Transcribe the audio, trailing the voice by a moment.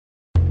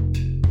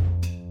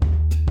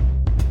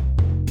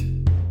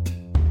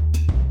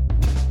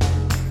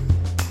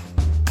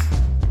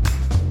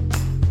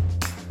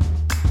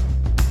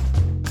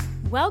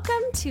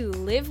Welcome to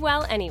Live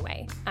Well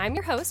Anyway. I'm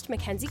your host,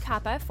 Mackenzie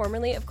Kappa,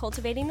 formerly of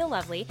Cultivating the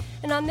Lovely,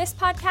 and on this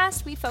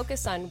podcast, we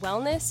focus on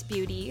wellness,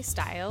 beauty,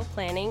 style,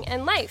 planning,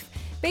 and life.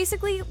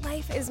 Basically,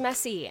 life is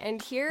messy,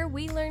 and here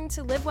we learn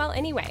to live well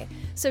anyway.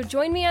 So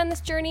join me on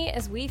this journey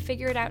as we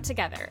figure it out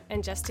together.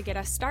 And just to get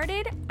us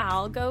started,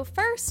 I'll go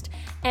first.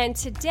 And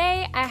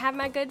today, I have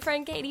my good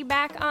friend Katie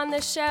back on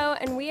the show,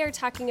 and we are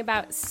talking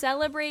about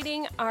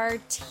celebrating our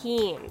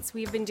teens.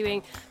 We've been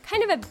doing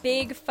kind of a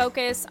big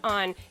focus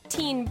on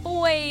teen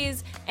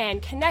boys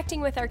and connecting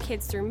with our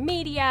kids through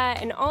media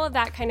and all of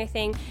that kind of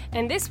thing.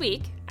 And this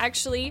week,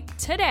 actually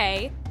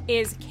today,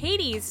 is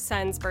Katie's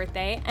son's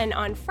birthday, and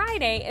on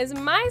Friday is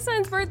my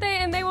son's birthday,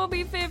 and they will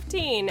be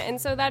 15. And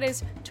so that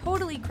is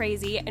totally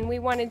crazy, and we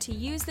wanted to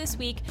use this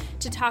week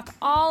to talk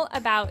all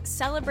about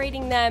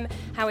celebrating them,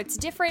 how it's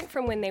different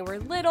from when they were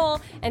little,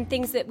 and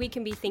things that we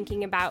can be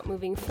thinking about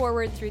moving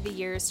forward through the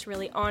years to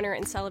really honor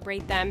and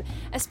celebrate them,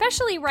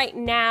 especially right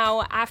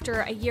now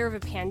after a year of a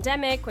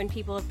pandemic when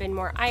people have been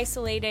more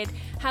isolated,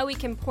 how we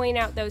can point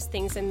out those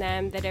things in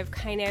them that have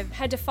kind of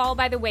had to fall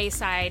by the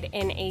wayside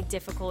in a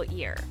difficult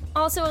year.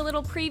 Also, a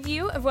little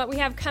preview of what we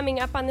have coming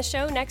up on the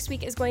show. Next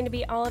week is going to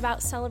be all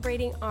about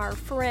celebrating our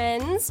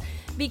friends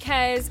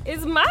because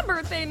it's my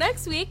birthday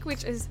next week,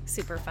 which is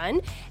super fun.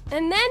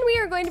 And then we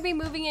are going to be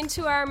moving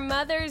into our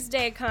Mother's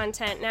Day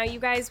content. Now, you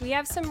guys, we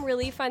have some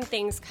really fun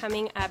things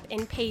coming up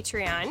in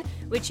Patreon,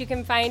 which you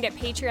can find at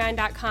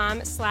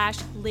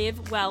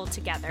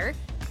patreon.com/livewelltogether.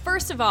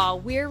 First of all,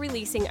 we're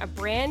releasing a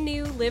brand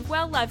new Live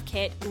Well Love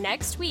Kit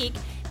next week,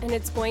 and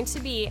it's going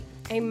to be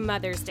a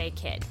Mother's Day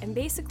kit. And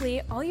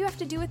basically, all you have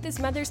to do with this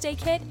Mother's Day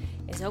kit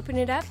is open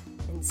it up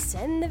and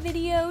send the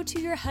video to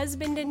your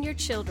husband and your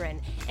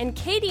children. And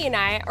Katie and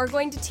I are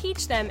going to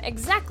teach them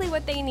exactly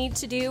what they need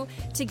to do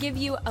to give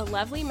you a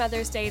lovely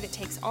Mother's Day that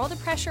takes all the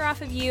pressure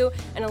off of you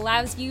and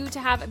allows you to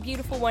have a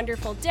beautiful,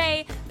 wonderful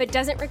day, but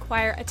doesn't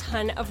require a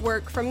ton of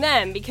work from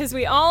them, because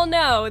we all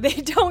know they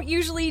don't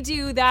usually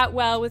do that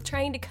well with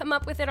trying to come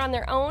up with it on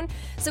their own.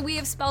 So we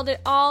have spelled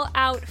it all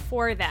out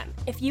for them.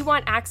 If you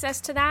want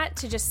access to that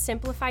to just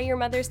simplify your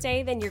Mother's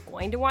Day, then you're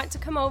going to want to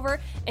come over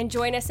and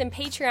join us in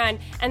Patreon.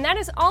 And that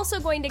is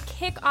also going to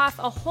kick off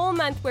a whole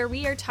month where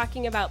we are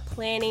talking about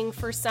planning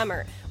for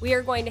summer. We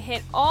are going to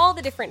hit all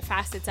the different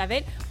facets of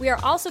it. We are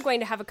also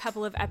going to have a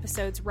couple of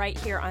episodes right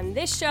here on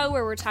this show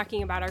where we're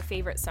talking about our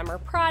favorite summer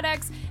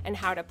products and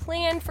how to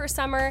plan for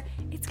summer.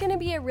 It's going to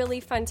be a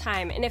really fun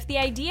time. And if the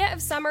idea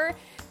of summer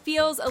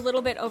feels a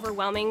little bit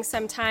overwhelming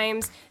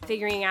sometimes,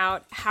 figuring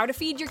out how to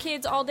feed your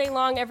kids all day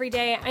long every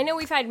day, I know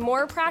we've had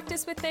more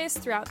practice with this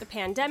throughout the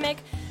pandemic,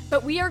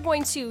 but we are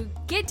going to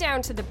get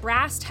down to the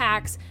brass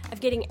tacks of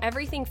getting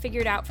everything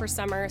figured out for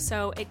summer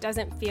so it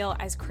doesn't feel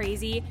as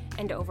crazy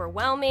and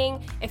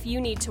overwhelming. If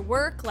you need to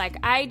work like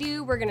I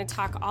do, we're going to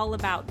talk all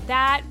about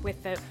that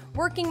with the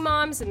working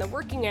moms and the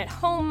working at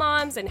home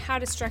moms and how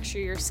to structure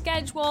your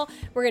schedule.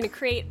 We're going to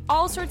create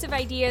all sorts of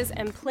ideas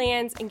and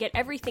plans and get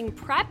everything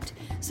prepped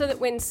so that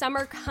when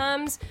summer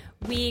comes,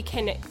 we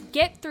can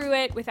get through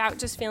it without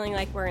just feeling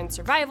like we're in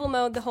survival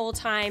mode the whole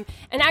time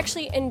and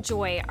actually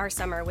enjoy our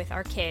summer with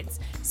our kids.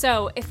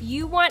 So if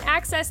you want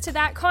access to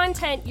that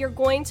content, you're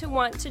going to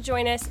want to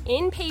join us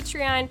in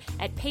Patreon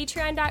at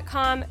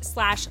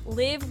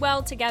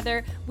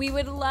patreon.com/livewelltogether. We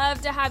would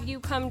love to have you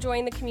come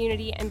join the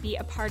community and be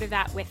a part of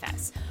that with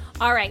us.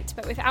 All right,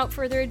 but without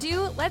further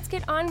ado, let's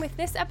get on with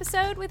this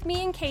episode with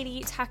me and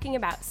Katie talking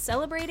about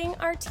celebrating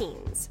our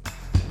teens.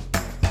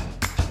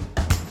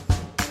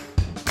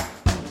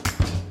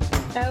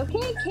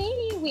 Okay,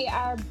 Katie, we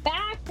are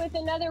back with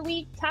another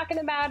week talking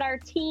about our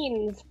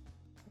teens.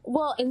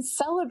 Well, in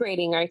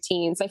celebrating our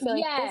teens, I feel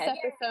like this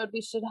episode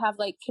we should have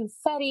like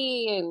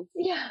confetti and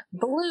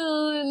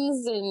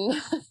balloons and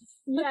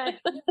yes,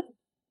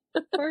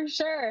 for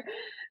sure.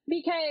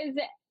 Because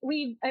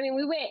we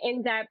went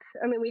in depth.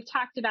 We've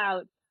talked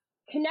about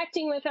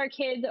connecting with our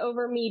kids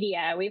over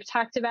media. We've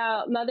talked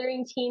about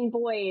mothering teen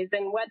boys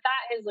and what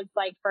that has looked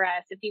like for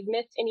us. If you've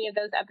missed any of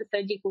those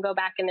episodes, you can go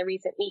back in the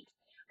recent weeks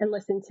and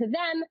listen to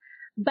them.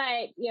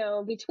 But,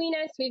 between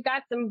us, we've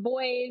got some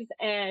boys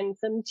and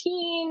some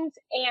teens,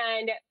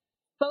 and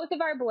both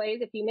of our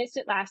boys, if you missed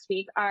it last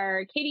week,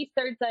 are Katie's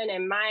third son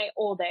and my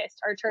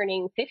oldest are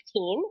turning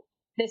 15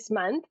 this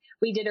month.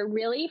 We did a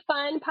really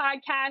fun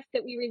podcast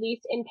that we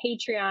released in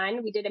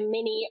Patreon. We did a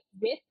mini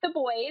with the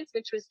boys,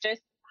 which was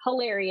just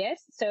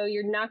hilarious. So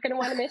you're not going to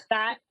want to miss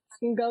that.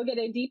 You can go get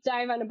a deep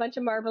dive on a bunch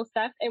of Marvel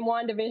stuff and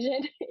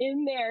WandaVision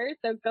in there.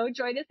 So go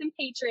join us in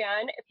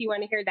Patreon if you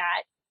want to hear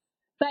that.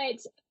 But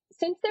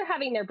since they're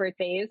having their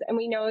birthdays, and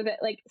we know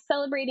that like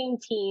celebrating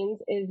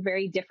teens is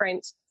very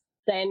different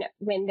than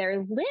when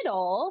they're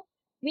little,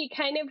 we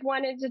kind of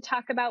wanted to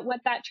talk about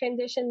what that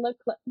transition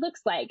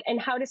looks like and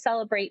how to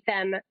celebrate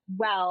them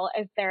well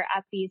as they're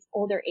at these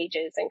older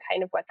ages and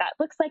kind of what that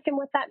looks like and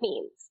what that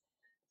means.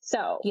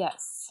 So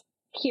yes,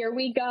 here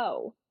we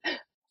go.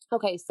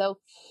 Okay, so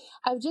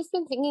I've just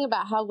been thinking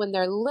about how when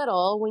they're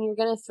little, when you're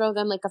going to throw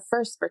them like a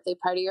first birthday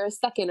party or a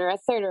second or a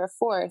third or a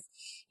fourth,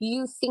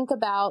 you think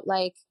about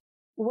like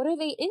what are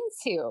they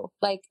into?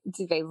 Like,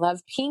 do they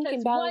love pink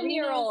and ballerinas?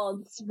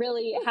 1-year-olds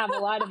really have a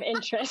lot of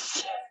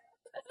interest.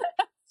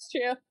 That's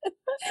true. But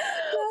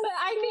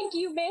I think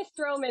you missed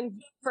Roman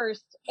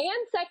first and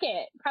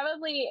second.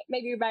 Probably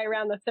maybe by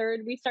around the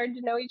third, we started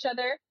to know each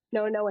other.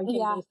 No one came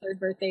to his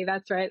third birthday.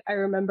 That's right. I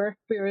remember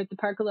we were at the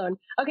park alone.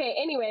 Okay.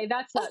 Anyway,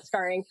 that's not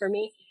scarring for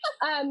me.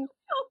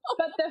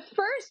 But the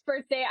first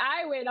birthday,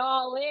 I went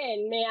all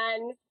in,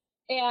 man.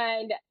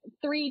 And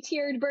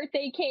 3-tiered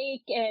birthday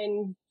cake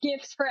and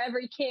gifts for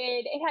every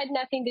kid. It had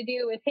nothing to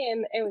do with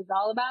him. It was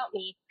all about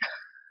me.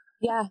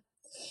 Yeah.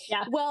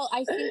 Yeah. Well,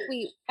 I think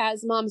we,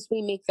 as moms,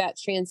 we make that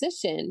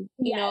transition,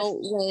 you know,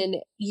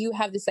 when you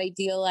have this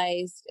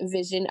idealized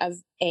vision of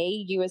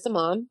A, you as a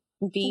mom,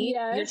 B,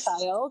 your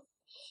child,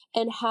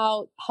 and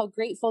how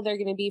grateful they're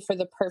going to be for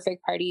the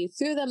perfect party you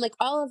threw them. Like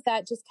all of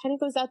that just kind of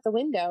goes out the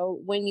window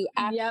when you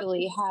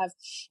actually have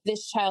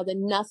this child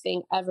and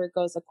nothing ever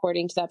goes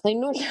according to that plan,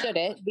 nor should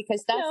it,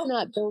 because that's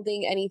not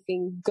building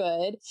anything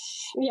good.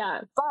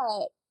 Yeah.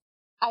 But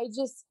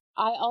I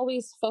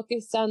always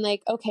focused on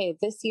like, okay,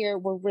 this year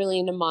we're really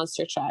into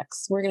monster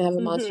trucks. We're going to have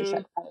a monster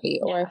truck party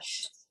or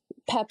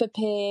Peppa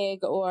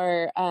Pig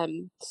or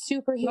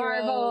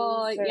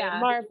superheroes or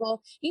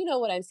Marvel. You know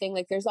what I'm saying?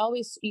 Like there's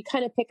always, you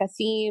kind of pick a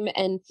theme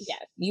and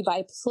you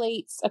buy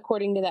plates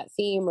according to that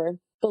theme or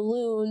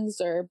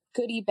balloons or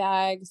goodie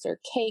bags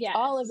or cake.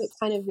 All of it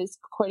kind of is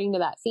according to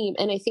that theme.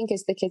 And I think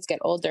as the kids get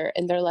older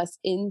and they're less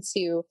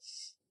into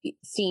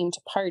themed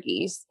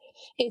parties,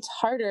 it's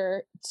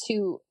harder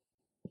to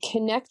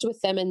connect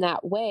with them in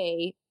that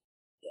way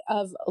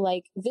of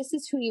like, this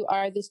is who you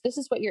are. This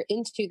is what you're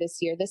into this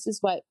year. This is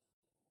what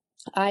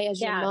I, as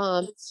your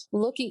mom,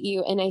 look at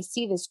you and I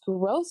see this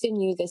growth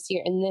in you this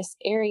year in this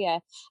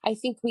area. I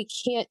think we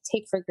can't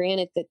take for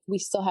granted that we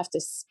still have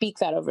to speak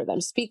that over them,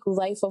 speak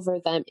life over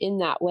them in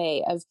that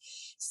way of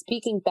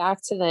speaking back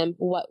to them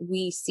what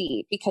we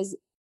see, because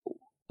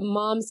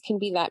moms can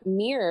be that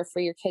mirror for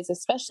your kids,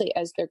 especially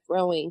as they're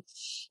growing,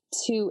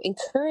 to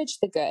encourage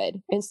the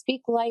good and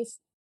speak life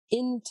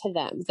into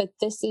them, that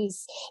this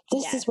is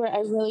where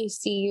I really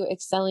see you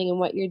excelling in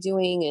what you're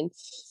doing. And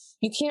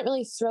you can't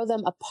really throw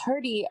them a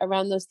party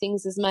around those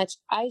things as much.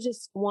 I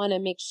just want to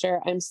make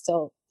sure I'm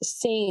still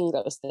saying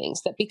those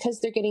things, that because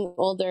they're getting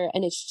older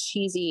and it's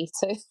cheesy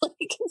to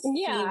like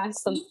theme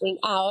something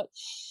out,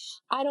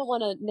 I don't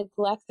want to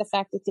neglect the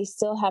fact that they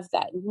still have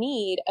that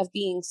need of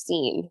being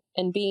seen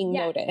and being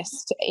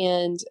noticed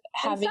and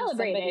having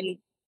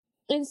somebody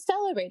and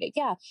celebrated.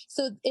 Yeah.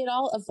 So it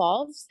all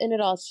evolves and it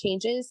all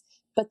changes,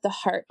 but the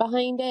heart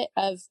behind it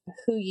of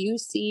who you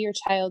see your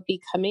child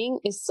becoming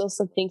is still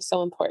something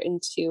so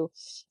important to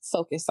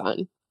focus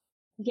on.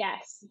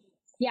 Yes.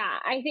 Yeah.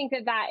 I think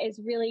that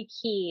is really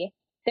key,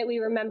 that we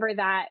remember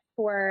that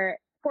for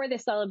the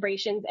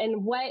celebrations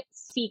and what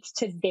speaks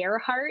to their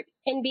heart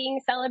in being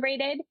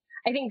celebrated.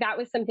 I think that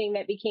was something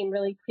that became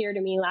really clear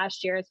to me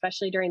last year,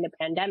 especially during the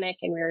pandemic,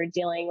 and we were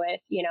dealing with,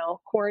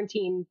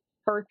 quarantine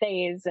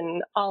birthdays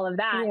and all of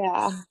that.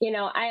 Yeah.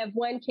 I have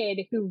one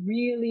kid who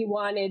really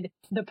wanted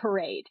the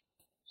parade.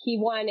 He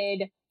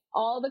wanted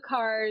all the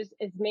cars,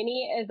 as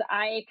many as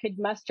I could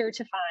muster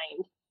to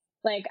find.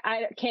 Like,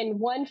 can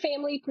one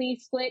family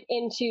please split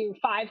into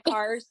 5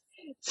 cars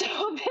so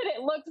that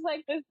it looks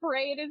like this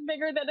parade is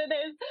bigger than it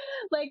is?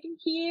 Like,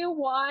 he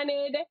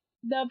wanted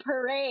the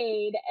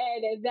parade,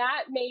 and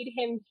that made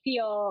him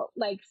feel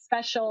like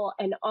special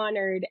and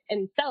honored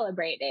and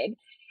celebrated.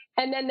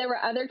 And then there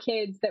were other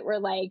kids that were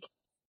like,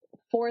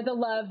 for the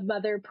love,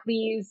 mother,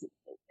 please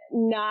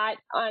not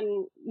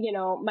on,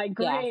 my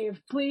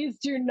grave. Please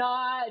do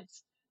not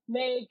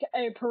make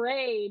a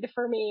parade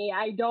for me.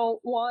 I don't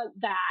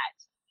want that.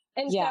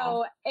 And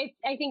so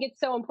I think it's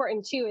so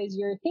important too, as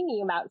you're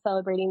thinking about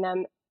celebrating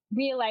them,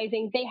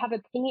 realizing they have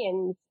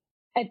opinions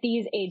at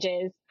these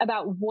ages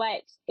about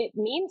what it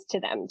means to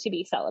them to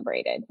be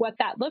celebrated, what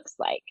that looks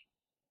like.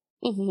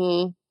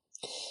 Mm-hmm.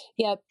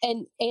 Yep.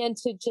 And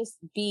to just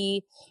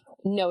be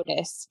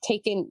noticed,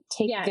 take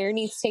their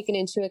needs taken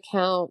into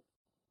account.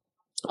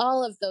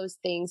 All of those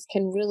things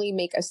can really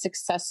make a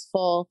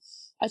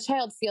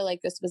child feel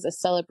like this was a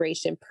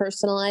celebration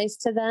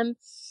personalized to them.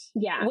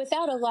 Yeah.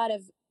 Without a lot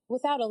of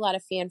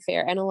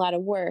fanfare and a lot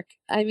of work.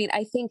 I mean,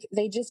 I think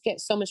they just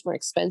get so much more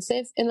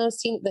expensive in those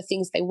the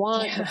things they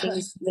want, the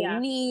things they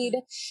need,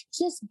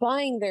 just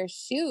buying their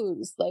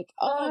shoes. Like,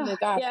 oh my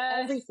gosh,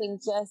 everything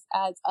just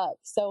adds up.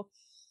 So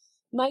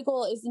my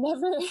goal is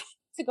never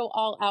to go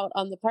all out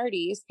on the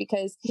parties,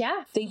 because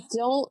they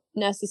don't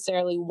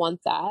necessarily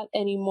want that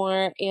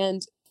anymore.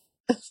 And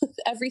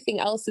everything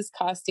else is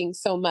costing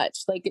so much.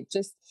 Like, it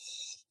just,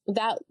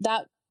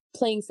 that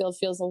playing field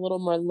feels a little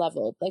more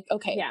leveled. Like,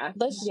 okay,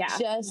 let's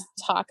just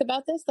talk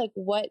about this. Like,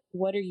 what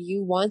are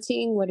you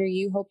wanting? What are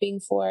you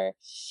hoping for?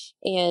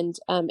 And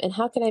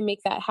how can I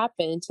make that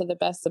happen to the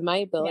best of my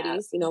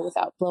abilities,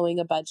 without blowing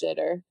a budget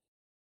or.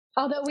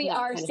 Although we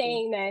are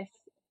saying this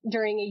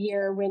during a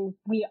year when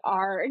we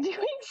are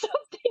doing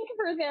something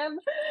for them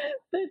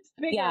that's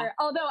bigger. Yeah.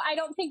 Although I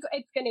don't think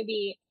it's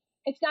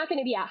not going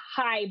to be a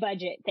high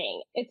budget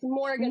thing. It's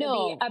more going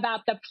to be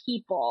about the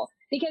people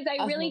because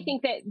I really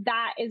think that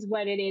that is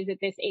what it is at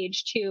this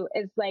age too,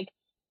 is like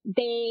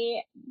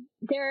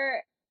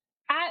they're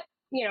at,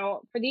 you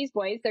know, for these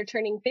boys, they're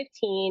turning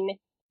 15.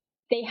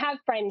 They have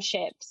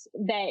friendships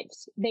that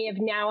they have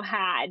now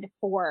had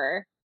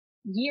for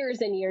years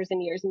and years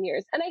and years and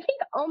years. And I think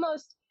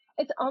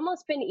it's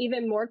almost been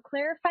even more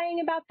clarifying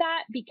about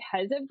that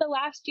because of the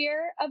last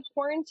year of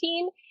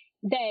quarantine,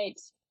 that,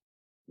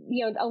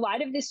 you know, a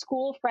lot of the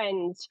school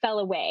friends fell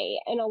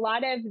away, and a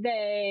lot of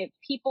the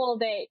people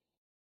that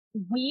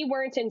we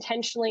weren't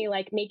intentionally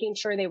like making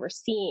sure they were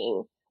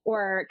seeing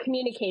or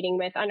communicating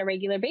with on a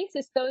regular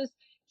basis, those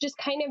just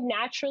kind of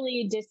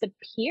naturally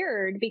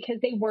disappeared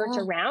because they weren't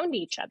around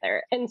each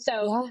other. And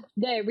so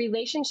the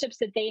relationships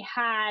that they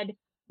had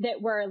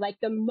that were like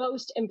the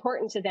most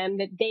important to them,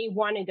 that they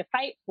wanted to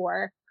fight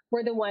for,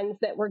 were the ones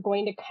that were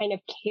going to kind of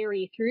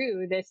carry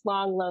through this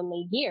long,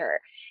 lonely year.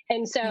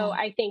 And so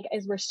I think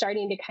as we're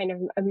starting to kind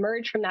of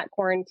emerge from that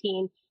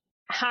quarantine,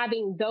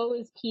 having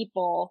those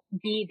people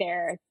be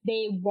there,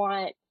 they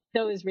want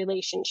those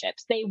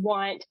relationships. They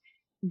want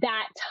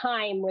that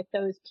time with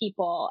those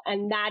people.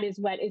 And that is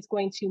what is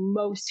going to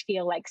most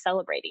feel like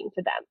celebrating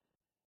to them.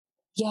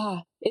 Yeah.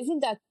 Isn't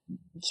that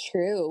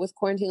true with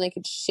quarantine? Like,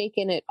 it's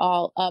shaken it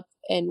all up,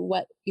 and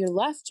what you're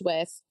left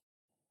with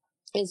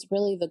is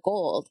really the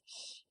gold,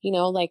 you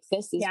know, like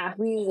this is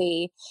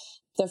really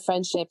the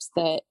friendships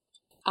that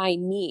I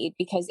need,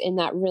 because in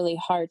that really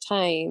hard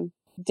time,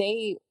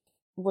 they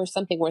were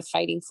something worth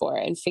fighting for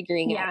and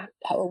figuring out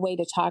a way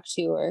to talk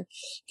to or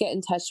get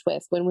in touch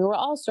with when we were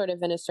all sort of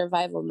in a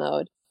survival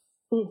mode.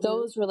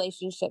 Those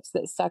relationships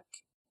that stuck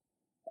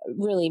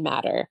really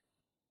matter.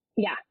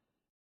 Yeah.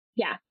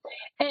 Yeah.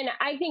 And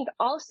I think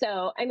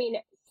also, I mean,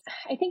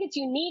 I think it's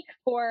unique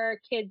for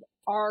kids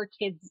our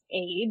kids'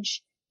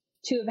 age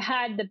to have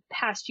had the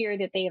past year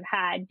that they have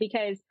had,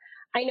 because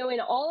I know in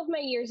all of my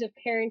years of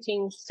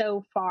parenting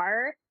so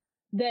far,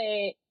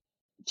 the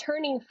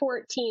turning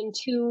 14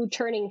 to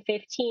turning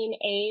 15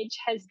 age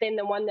has been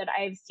the one that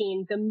I've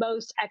seen the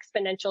most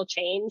exponential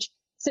change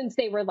since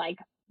they were like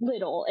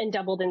little and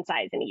doubled in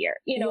size in a year.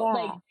 You know,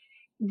 like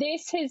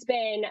this has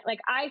been like,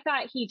 I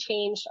thought he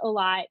changed a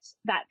lot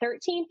that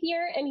 13th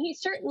year, and he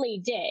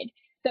certainly did.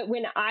 But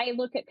when I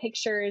look at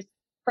pictures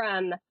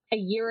from a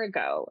year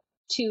ago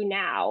to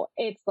now,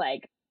 it's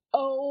like,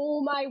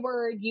 oh my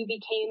word, you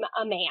became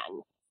a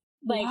man.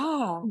 Like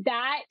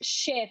that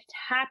shift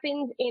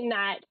happens in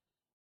that,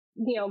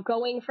 you know,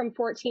 going from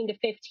 14 to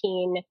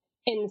 15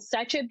 in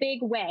such a big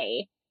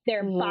way.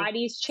 Their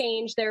bodies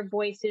change, their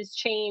voices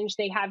change,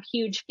 they have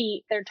huge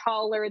feet, they're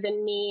taller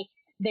than me.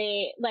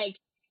 They like,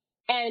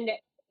 and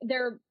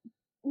they're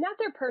not,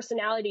 their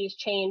personalities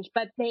change,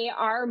 but they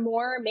are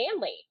more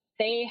manly.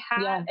 They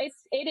have,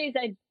 it is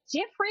a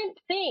different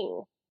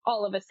thing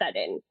all of a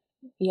sudden.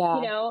 Yeah.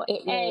 You know,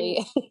 it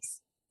really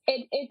is.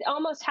 It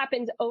almost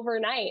happens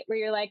overnight where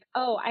you're like,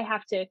 oh, I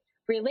have to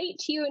relate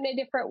to you in a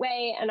different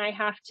way, and I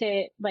have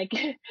to like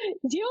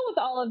deal with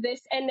all of this.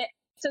 And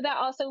so that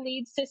also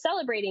leads to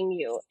celebrating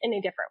you in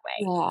a different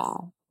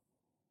way.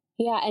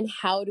 Yeah. And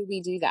how do we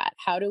do that?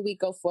 How do we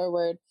go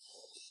forward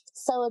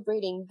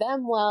celebrating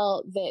them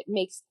well? That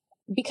makes,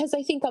 because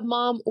I think a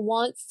mom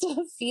wants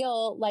to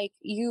feel like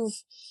you've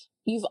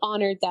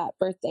honored that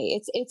birthday.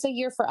 It's a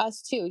year for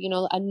us too, you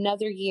know,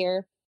 another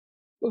year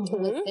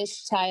with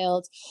this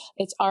child.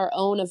 It's our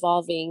own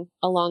evolving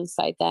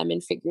alongside them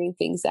and figuring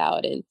things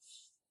out. And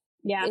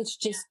it's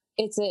just,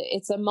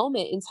 it's a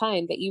moment in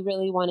time that you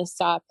really want to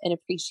stop and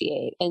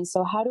appreciate. And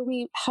so how do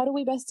we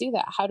best do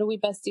that? How do we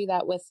best do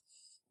that with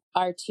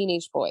our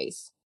teenage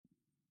boys?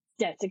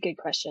 That's a good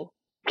question.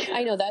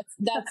 I know that's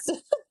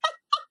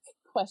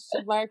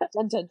question mark.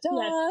 Dun, dun,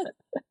 dun.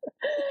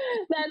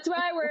 That's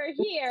why we're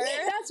here.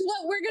 That's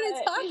what we're going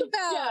to talk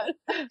about.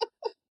 Yeah.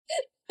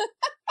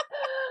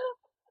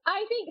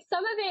 I think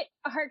some of it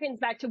harkens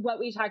back to what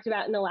we talked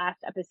about in the last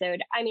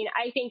episode. I mean,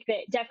 I think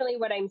that definitely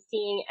what I'm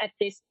seeing at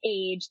this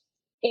age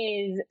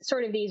is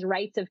sort of these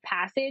rites of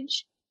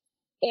passage.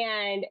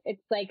 And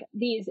it's like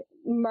these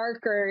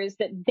markers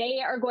that they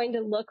are going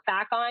to look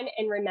back on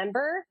and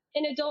remember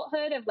in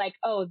adulthood of like,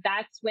 oh,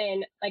 that's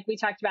when, like we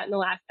talked about in the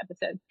last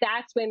episode,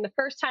 that's when the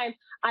first time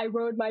I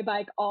rode my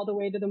bike all the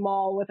way to the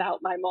mall without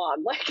my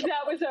mom. Like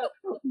that was a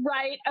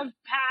rite of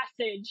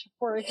passage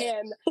for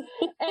him.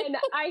 And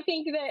I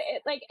think that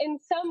it, like in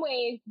some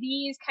ways,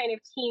 these kind of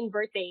teen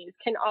birthdays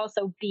can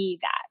also be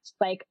that.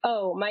 Like,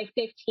 oh, my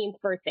 15th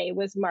birthday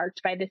was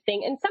marked by this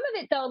thing. And some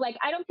of it though, like,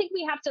 I don't think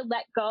we have to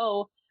let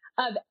go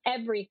of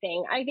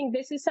everything. I think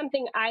this is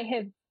something I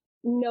have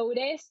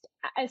noticed,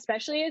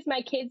 especially as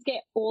my kids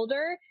get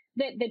older,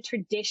 that the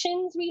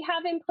traditions we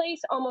have in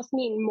place almost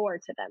mean more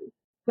to them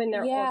when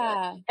they're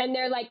older. And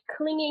they're like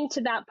clinging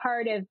to that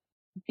part of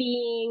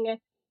being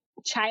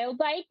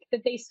childlike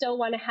that they still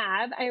want to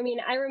have. I mean,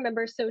 I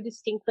remember so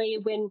distinctly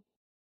when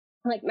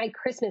like my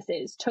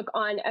Christmases took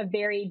on a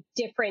very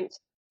different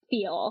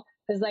feel.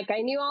 It was like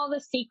I knew all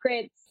the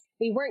secrets.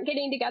 We weren't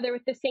getting together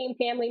with the same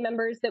family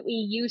members that we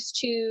used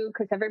to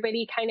because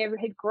everybody kind of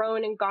had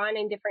grown and gone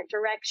in different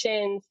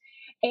directions.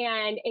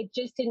 and it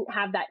just didn't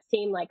have that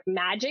same like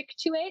magic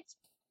to it.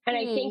 And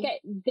I think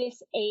at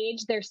this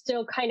age, they're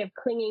still kind of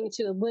clinging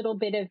to a little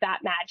bit of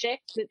that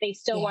magic that they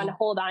still want to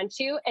hold on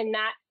to. And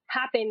that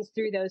happens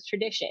through those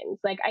traditions.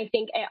 Like, I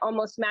think it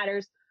almost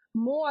matters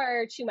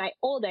more to my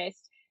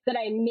oldest that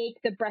I make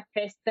the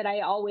breakfast that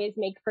I always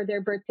make for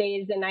their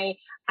birthdays. And I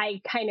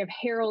kind of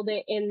herald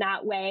it in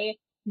that way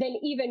than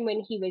even when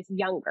he was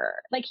younger.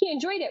 Like, he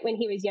enjoyed it when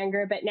he was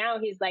younger, but now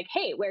he's like,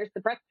 hey, where's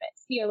the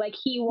breakfast? You know, like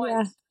he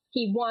wants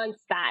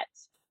that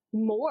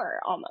more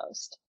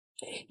almost.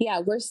 Yeah,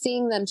 we're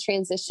seeing them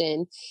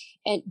transition.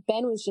 And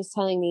Ben was just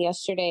telling me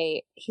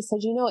yesterday, he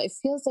said, you know, it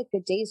feels like the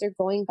days are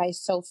going by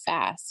so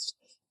fast.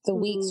 The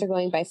weeks are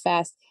going by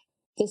fast.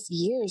 This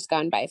year's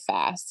gone by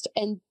fast.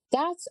 And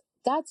that's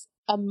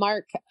a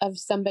mark of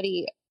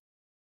somebody,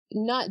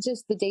 not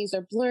just the days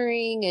are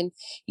blurring and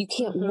you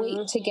can't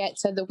wait to get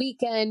to the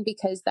weekend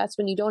because that's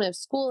when you don't have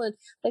school. And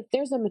like,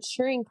 there's a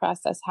maturing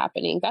process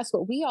happening. That's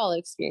what we all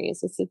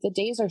experience, is that the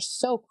days are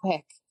so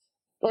quick.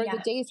 Or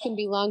the days can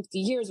be long, the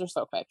years are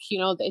so quick. You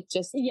know, it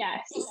just,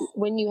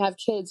 when you have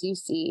kids, you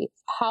see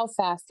how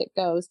fast it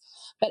goes.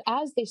 But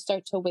as they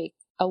start to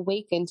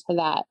awaken to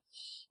that,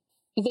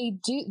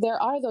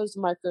 there are those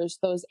markers,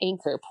 those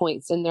anchor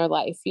points in their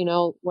life, you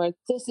know, where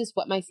this is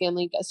what my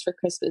family does for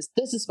Christmas.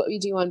 This is what we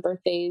do on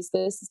birthdays.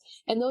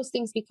 And those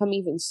things become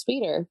even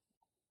sweeter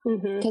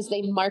because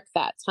they mark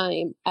that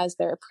time as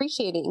they're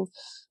appreciating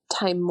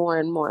time more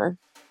and more.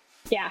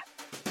 Yeah.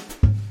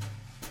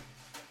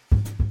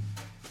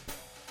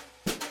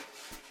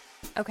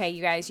 Okay,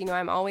 you guys, you know,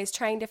 I'm always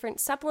trying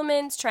different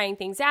supplements, trying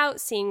things out,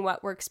 seeing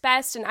what works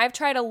best. And I've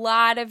tried a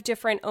lot of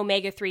different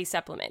omega-3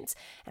 supplements.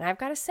 And I've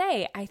got to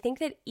say, I think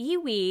that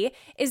Iwi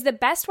is the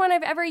best one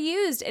I've ever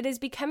used. It is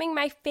becoming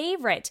my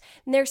favorite.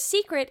 And their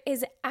secret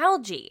is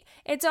algae.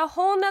 It's a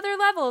whole nother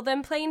level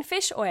than plain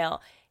fish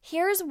oil.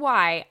 Here's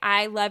why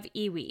I love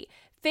Iwi.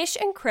 Fish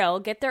and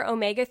krill get their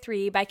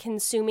omega-3 by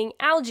consuming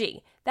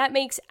algae. That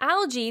makes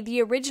algae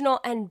the original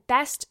and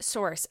best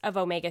source of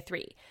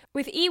omega-3.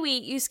 With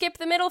Iwi, you skip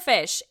the middle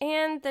fish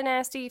and the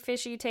nasty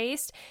fishy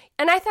taste.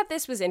 And I thought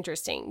this was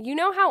interesting. You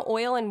know how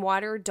oil and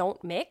water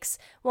don't mix?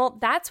 Well,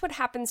 that's what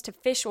happens to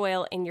fish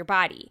oil in your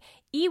body.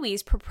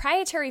 Iwi's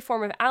proprietary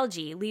form of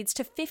algae leads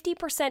to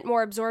 50%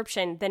 more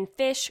absorption than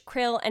fish,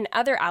 krill, and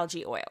other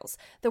algae oils,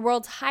 the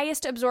world's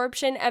highest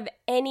absorption of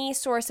any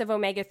source of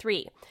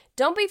omega-3.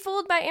 Don't be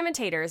fooled by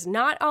imitators.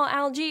 Not all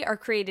algae are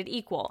created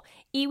equal.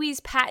 Iwi's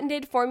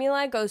patented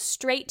formula goes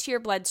straight to your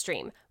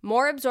bloodstream.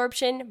 More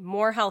absorption,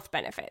 more health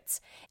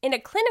benefits. In a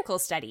clinical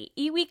study,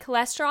 Iwi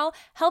cholesterol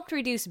helped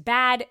reduce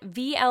bad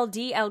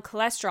VLDL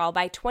cholesterol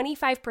by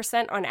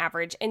 25% on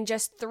average in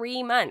just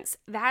 3 months.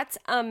 That's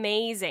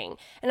amazing.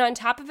 And on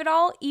top of it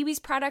all, Iwi's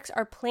products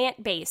are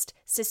plant-based,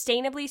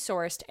 sustainably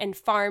sourced, and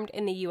farmed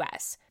in the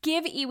U.S.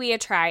 Give Iwi a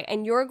try,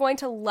 and you're going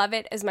to love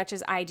it as much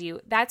as I do.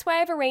 That's why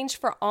I've arranged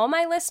for all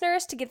my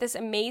listeners to get this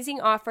amazing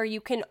offer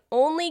you can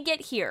only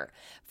get here.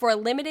 For a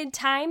limited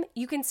time,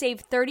 you can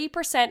save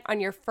 30% on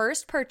your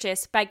first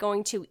purchase by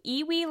going to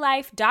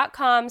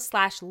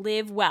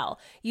iwilife.com/livewell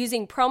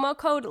using promo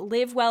code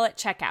livewell at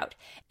checkout.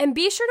 And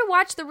be sure to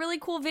watch the really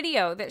cool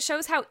video that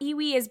shows how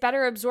Iwi is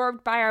better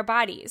absorbed by our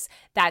bodies.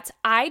 That's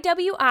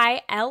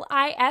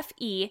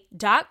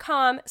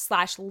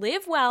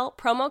iwilife.com/livewell,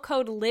 promo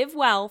code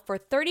livewell for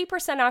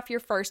 30% off your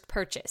first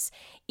purchase.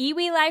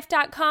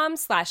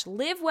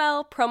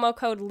 iwilife.com/livewell, promo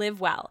code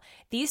livewell.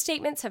 These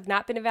statements have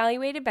not been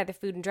evaluated by the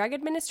Food and Drug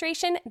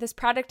Administration. This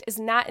product is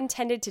not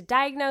intended to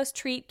diagnose,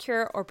 treat,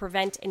 cure, or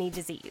prevent any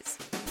disease.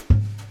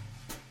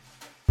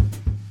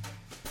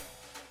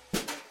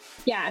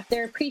 Yeah,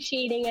 they're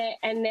appreciating it,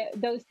 and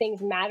those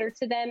things matter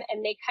to them,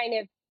 and they kind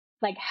of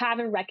like have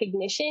a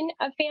recognition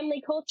of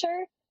family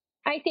culture,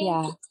 I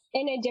think,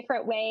 in a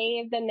different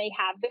way than they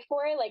have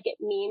before. Like, it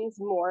means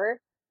more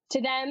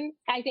to them.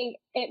 I think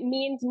it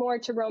means more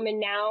to Roman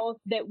now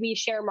that we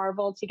share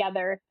Marvel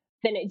together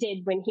than it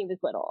did when he was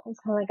little. It's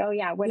kind of like, oh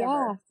yeah,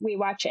 whatever, we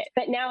watch it.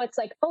 But now it's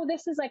like, oh,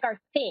 this is like our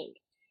thing.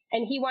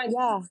 And he wants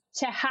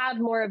to have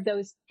more of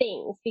those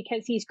things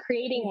because he's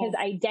creating his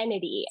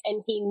identity,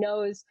 and he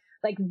knows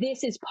like,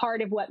 this is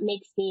part of what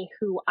makes me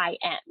who I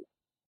am.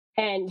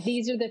 And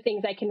these are the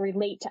things I can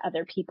relate to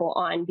other people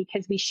on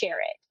because we share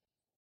it.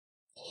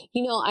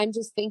 You know, I'm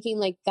just thinking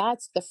like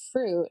that's the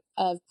fruit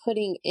of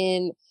putting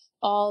in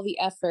all the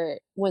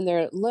effort when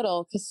they're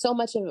little, because so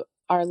much of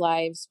our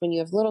lives when you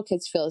have little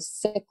kids feels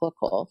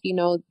cyclical. You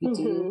know, you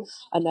do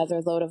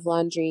another load of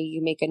laundry,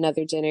 you make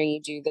another dinner,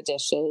 you do the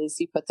dishes,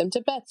 you put them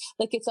to bed.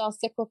 Like, it's all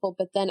cyclical.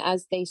 But then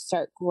as they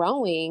start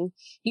growing,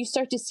 you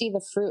start to see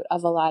the fruit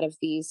of a lot of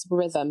these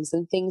rhythms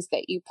and things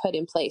that you put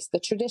in place, the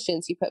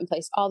traditions you put in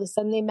place. All of a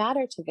sudden they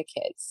matter to the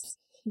kids.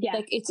 Yeah.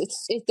 Like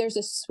there's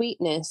a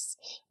sweetness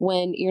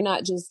when you're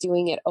not just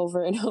doing it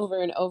over and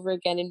over and over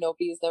again and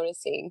nobody's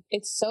noticing.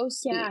 It's so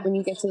sweet when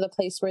you get to the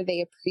place where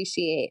they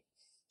appreciate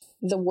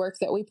the work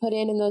that we put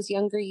in those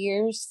younger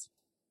years.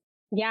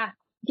 Yeah.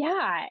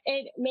 Yeah.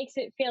 It makes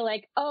it feel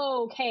like,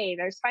 oh, okay,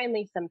 there's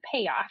finally some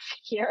payoff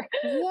here.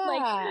 Yeah.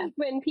 Like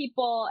when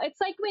people, it's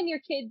like when your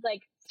kid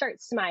like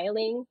start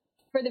smiling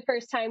for the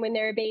first time when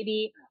they're a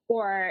baby,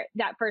 or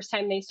that first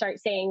time they start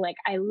saying like,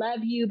 I love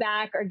you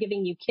back, or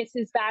giving you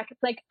kisses back.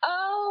 It's like,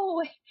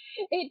 oh,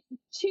 it's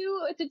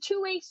a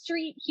two-way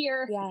street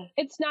here. Yeah.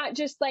 It's not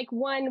just like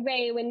one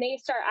way. When they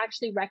start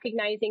actually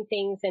recognizing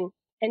things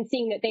and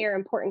seeing that they are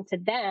important to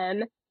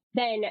them,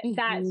 then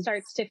that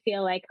starts to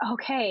feel like,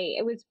 okay,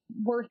 it was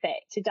worth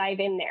it to dive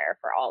in there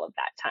for all of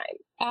that time.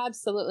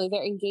 Absolutely.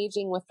 They're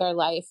engaging with their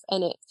life,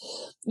 and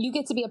you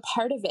get to be a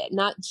part of it,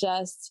 not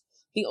just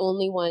the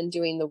only one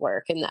doing the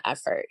work and the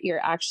effort. You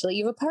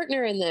have a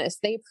partner in this.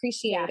 They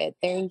appreciate it.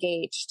 They're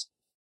engaged.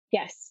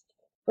 Yes.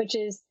 Which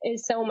is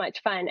so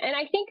much fun. And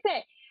I think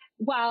that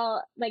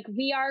while like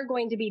we are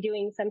going to be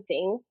doing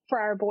something for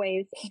our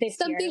boys this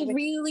year. Something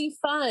really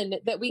fun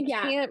that we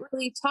can't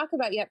really talk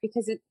about yet,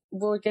 because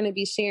we're going to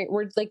be sharing,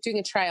 we're like doing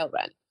a trial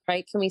run,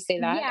 right? Can we say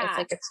that? Yeah. It's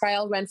like a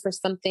trial run for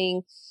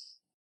something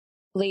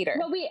later.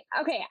 Well,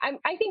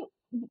 I think,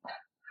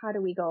 how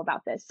do we go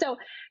about this? So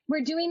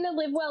we're doing the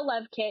Live Well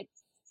Love Kits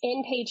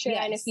in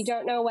Patreon. If you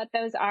don't know what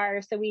those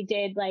are. So we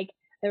did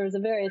there was a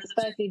very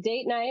spicy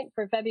date night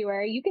for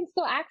February. You can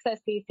still access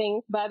these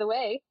things, by the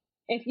way,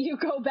 if you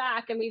go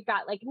back, and we've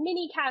got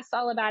mini casts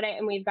all about it.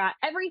 And we've got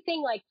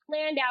everything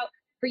planned out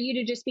for you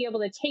to just be able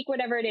to take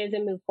whatever it is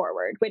and move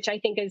forward, which I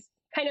think is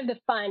kind of the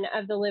fun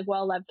of the Live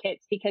Well Love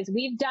Kits, because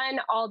we've done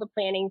all the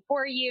planning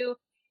for you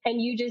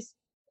and you just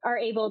are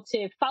able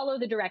to follow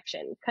the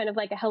directions, kind of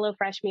like a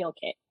HelloFresh meal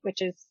kit,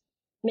 which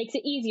makes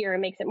it easier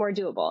and makes it more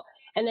doable.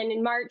 And then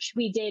in March,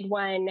 we did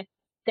one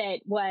that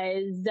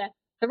was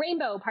the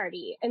rainbow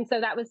party. And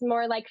so that was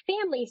more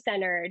family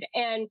centered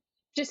and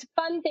just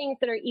fun things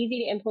that are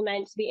easy to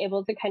implement to be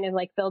able to kind of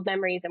build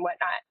memories and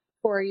whatnot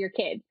for your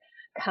kids.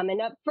 Coming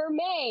up for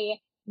May,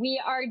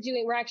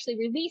 we're actually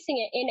releasing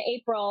it in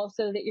April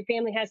so that your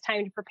family has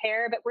time to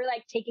prepare, but we're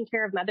taking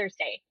care of Mother's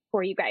Day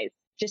for you guys,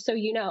 just so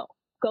you know.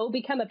 Go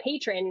become a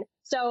patron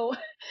so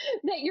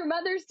that your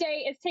Mother's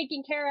Day is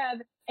taken care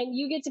of and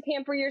you get to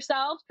pamper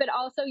yourself, but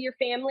also your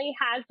family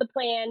has the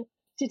plan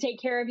to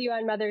take care of you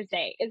on Mother's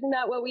Day. Isn't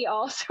that what we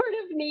all sort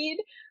of need?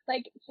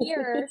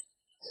 Here,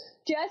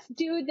 just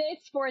do this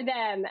for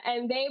them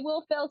and they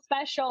will feel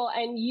special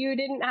and you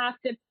didn't have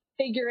to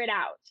figure it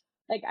out.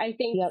 I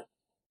think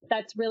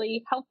that's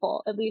really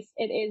helpful. At least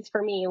it is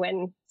for me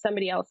when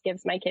somebody else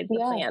gives my kids a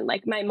plan.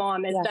 My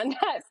mom has done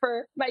that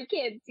for my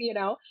kids,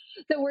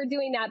 So we're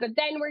doing that. But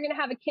then we're going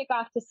to have a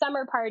kickoff to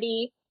summer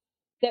party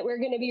that we're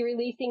going to be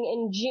releasing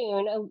in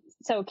June.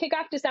 So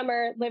kickoff to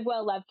summer, Live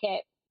Well Love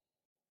Kit.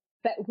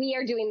 But we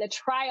are doing the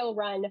trial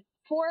run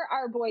for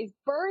our boys'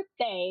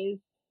 birthdays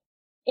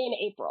in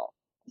April.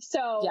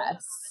 So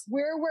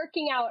we're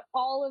working out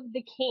all of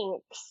the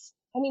kinks.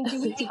 I mean,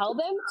 do we tell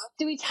them?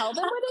 Do we tell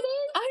them what it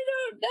is? I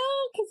don't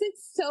know, because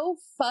it's so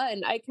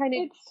fun. I kind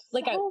of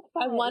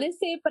I want to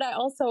say it, but I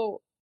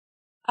also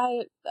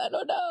I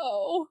don't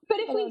know. But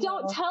if we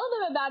don't tell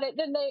them about it,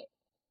 then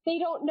they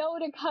don't know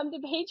to come to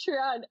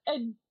Patreon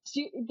and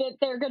that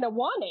they're going to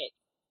want it.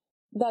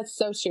 That's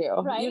so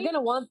true. Right? You're going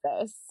to want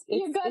this.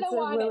 It's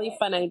a really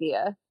fun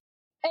idea.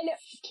 And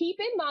keep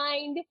in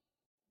mind,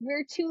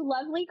 we're two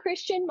lovely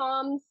Christian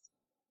moms,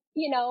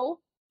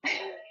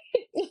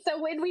 So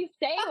when we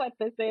say what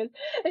this is,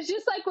 it's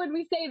just like when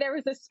we say there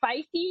was a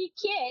spicy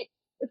kit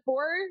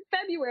for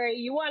February,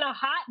 you want a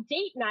hot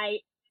date night.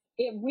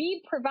 If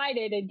we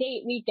provided a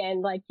date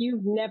weekend like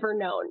you've never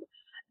known.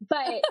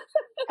 But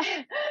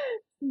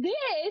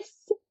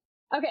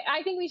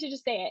I think we should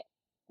just say it.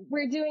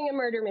 We're doing a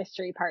murder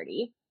mystery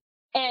party,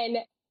 and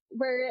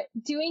we're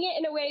doing it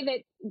in a way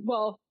that,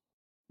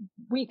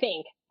 we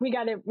think we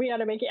gotta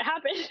make it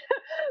happen,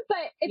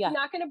 but it's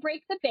not going to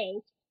break the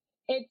bank.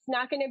 It's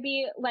not going to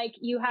be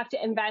you have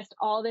to invest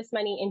all this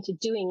money into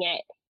doing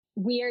it.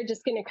 We are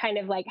just going to kind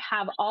of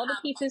have all the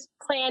pieces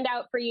planned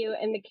out for you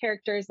and the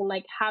characters and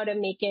how to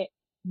make it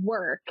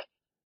work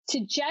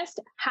to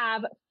just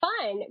have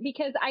fun,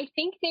 because I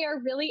think they are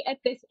really at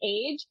this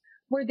age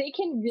where they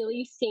can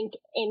really sink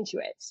into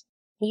it.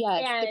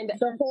 Yes, and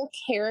the whole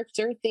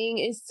character thing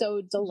is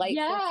so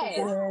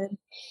delightful.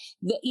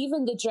 Yes.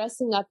 Even the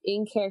dressing up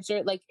in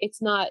character,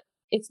 it's not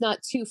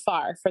too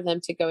far for them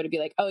to go to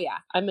be oh yeah,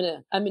 I'm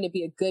gonna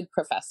be a good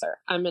professor.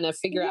 I'm gonna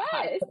figure out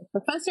how to put a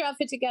professor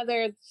outfit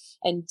together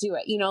and do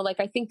it.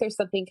 I think there's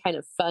something kind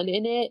of fun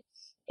in it.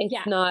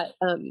 It's not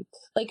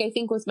I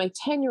think with my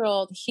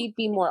 10-year-old, he'd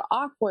be more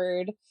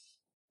awkward.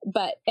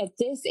 But at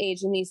this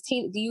age, in these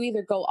teens, you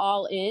either go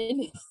all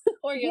in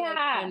or you're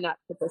I'm not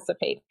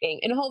participating.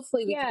 And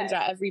hopefully we can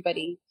draw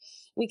everybody.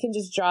 We can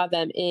just draw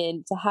them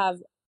in to have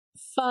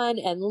fun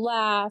and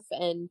laugh.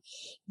 And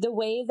the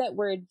way that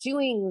we're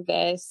doing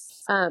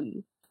this,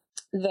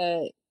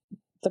 the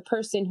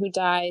person who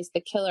dies,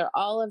 the killer,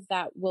 all of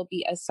that will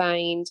be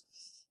assigned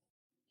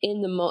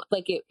in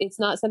the it's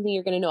not something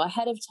you're going to know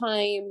ahead of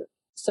time.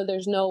 So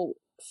there's no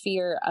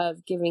fear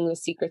of giving the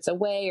secrets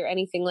away or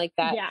anything like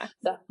that.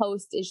 The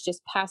host is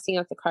just passing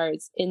out the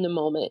cards in the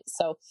moment.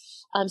 So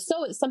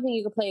it's something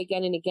you could play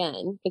again and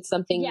again. It's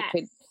something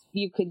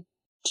you could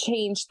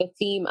change the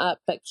theme up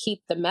but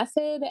keep the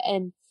method,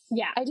 and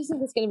I just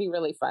think it's going to be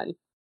really fun.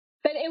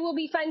 But it will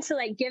be fun to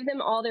like give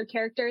them all their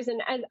characters.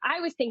 And as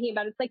I was thinking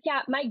about it, it's like,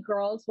 yeah, my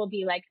girls will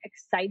be like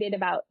excited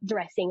about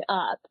dressing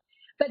up,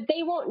 but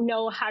they won't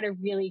know how to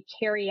really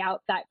carry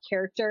out that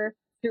character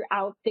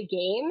throughout the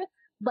game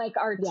like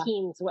our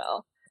teens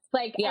will.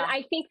 Like, and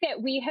I think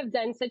that we have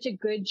done such a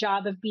good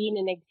job of being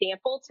an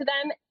example to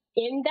them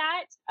in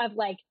that, of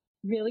like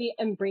really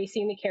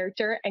embracing the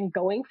character and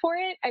going for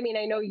it. I mean,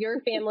 I know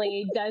your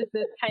family does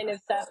this kind of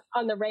stuff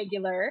on the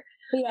regular.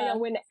 I know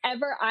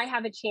whenever I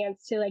have a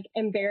chance to like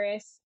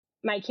embarrass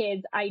my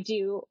kids, I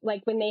do.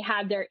 Like when they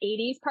had their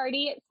 80s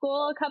party at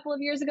school a couple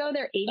of years ago,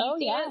 their 80s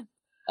dance.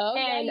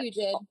 Yeah, you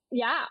did.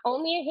 Yeah,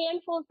 only a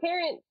handful of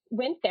parents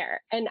went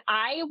there. And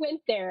I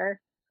went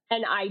there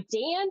and I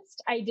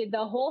danced. I did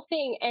the whole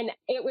thing. And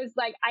it was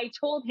like, I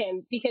told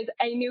him, because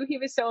I knew he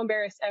was so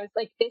embarrassed. I was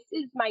like, this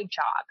is my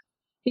job,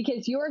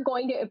 because you're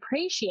going to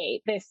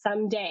appreciate this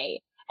someday.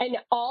 And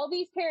all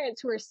these parents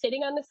who are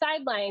sitting on the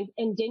sidelines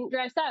and didn't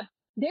dress up,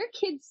 their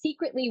kids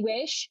secretly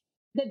wish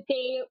that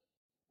they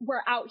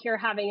were out here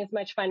having as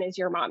much fun as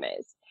your mom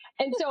is.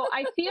 And so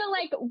I feel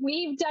like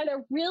we've done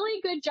a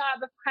really good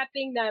job of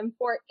prepping them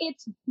for,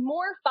 it's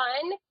more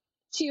fun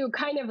to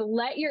kind of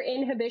let your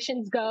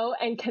inhibitions go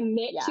and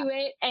commit to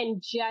it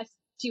and just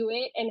do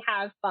it and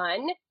have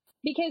fun,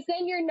 because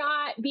then you're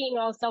not being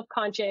all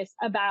self-conscious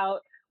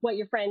about what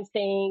your friends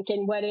think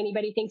and what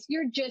anybody thinks.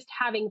 You're just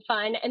having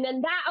fun. And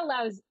then that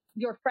allows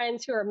your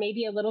friends who are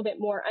maybe a little bit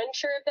more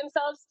unsure of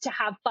themselves to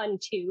have fun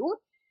too,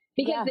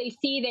 because they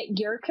see that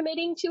you're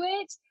committing to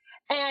it.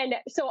 And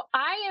so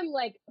I am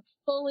like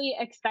fully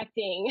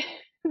expecting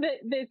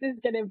that this is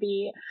going to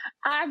be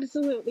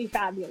absolutely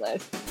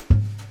fabulous.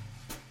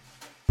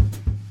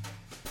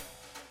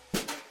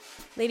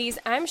 Ladies,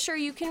 I'm sure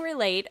you can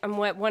relate on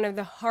what one of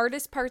the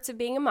hardest parts of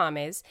being a mom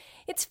is.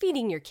 It's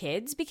feeding your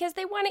kids, because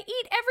they want to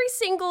eat every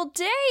single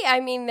day.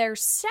 I mean, they're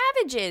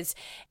savages.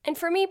 And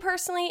for me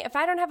personally, if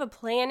I don't have a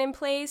plan in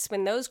place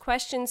when those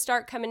questions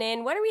start coming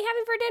in, what are we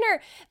having for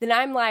dinner? Then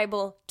I'm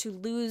liable to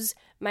lose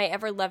my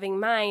ever-loving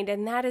mind.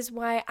 And that is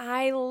why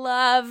I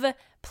love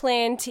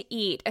Plan to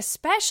Eat,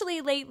 especially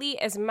lately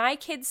as my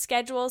kids'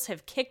 schedules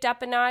have kicked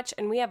up a notch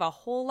and we have a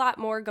whole lot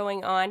more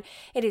going on.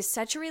 It is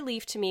such a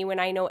relief to me when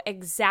I know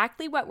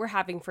exactly what we're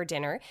having for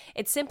dinner.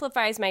 It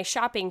simplifies my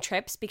shopping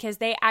trips because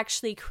they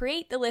actually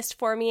create the list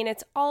for me and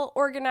it's all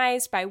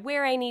organized by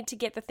where I need to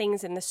get the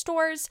things in the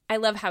stores. I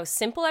love how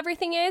simple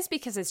everything is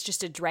because it's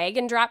just a drag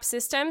and drop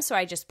system, so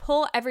I just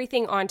pull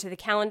everything onto the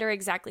calendar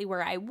exactly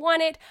where I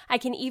want it. I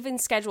can even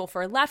schedule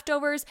for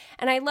leftovers,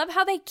 and I love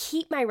how they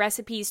keep my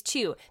recipes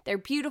too. They're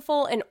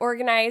beautiful and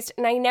organized,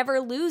 and I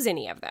never lose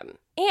any of them.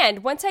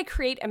 And once I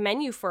create a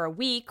menu for a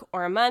week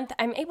or a month,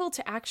 I'm able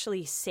to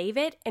actually save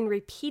it and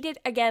repeat it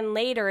again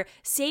later,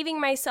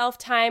 saving myself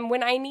time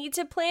when I need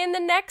to plan the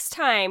next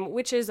time,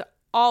 which is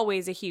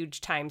always a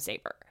huge time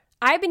saver.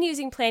 I've been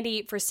using Plan to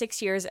Eat for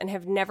 6 years and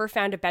have never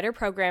found a better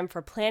program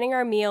for planning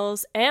our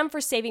meals and for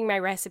saving my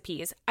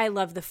recipes. I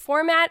love the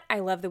format. I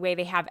love the way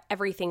they have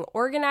everything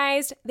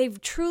organized.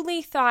 They've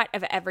truly thought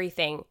of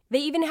everything. They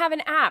even have an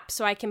app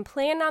so I can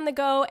plan on the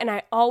go, and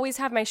I always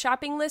have my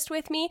shopping list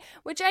with me,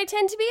 which I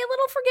tend to be a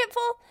little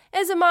forgetful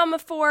as a mom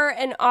of 4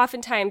 and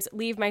oftentimes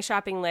leave my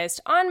shopping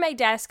list on my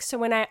desk, so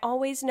when I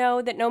always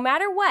know that no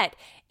matter what,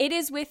 it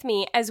is with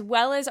me, as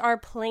well as our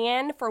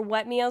plan for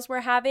what meals we're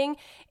having.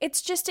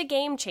 It's just a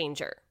game changer.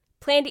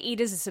 Plan to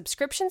Eat is a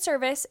subscription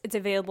service. It's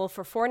available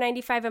for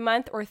 $4.95 a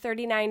month or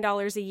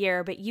 $39 a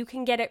year, but you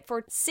can get it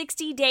for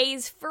 60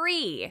 days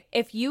free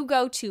if you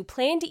go to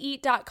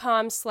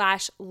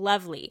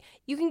plantoeat.com/lovely.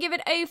 You can give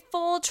it a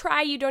full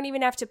try. You don't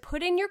even have to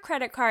put in your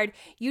credit card.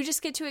 You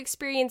just get to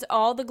experience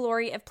all the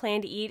glory of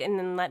Plan to Eat, and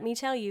then let me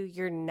tell you,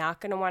 you're not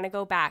going to want to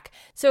go back.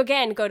 So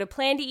again, go to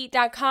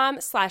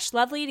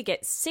plantoeat.com/lovely to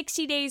get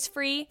 60 days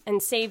free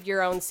and save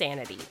your own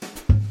sanity.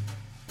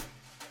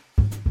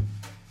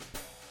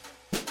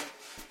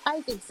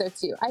 I think so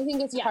too. I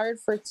think it's hard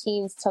for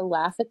teens to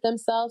laugh at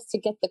themselves, to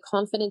get the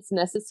confidence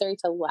necessary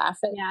to laugh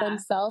at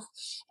themselves,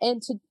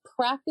 and to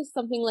practice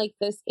something like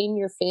this in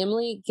your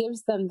family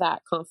gives them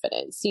that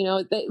confidence. You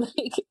know, they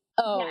like,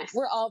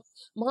 we're all,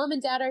 mom and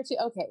dad are too.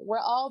 Okay, we're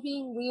all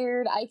being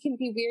weird. I can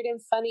be weird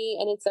and funny,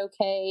 and it's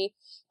okay.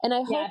 And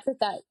I hope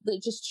that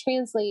just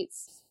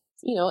translates,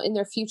 you know, in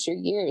their future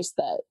years,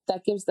 that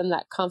gives them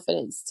that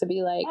confidence to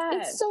be like,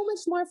 it's so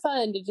much more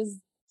fun to just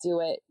do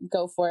it,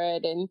 go for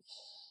it, and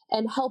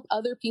help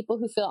other people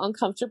who feel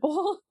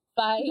uncomfortable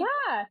by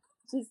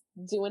just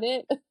doing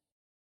it.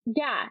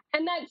 Yeah.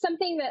 And that's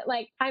something that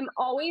like, I'm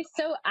always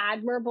so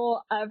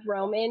admirable of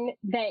Roman,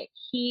 that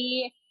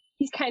he's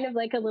kind of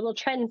like a little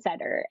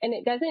trendsetter, and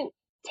it doesn't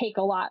take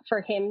a lot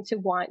for him to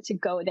want to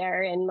go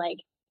there and like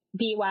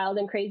be wild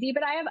and crazy.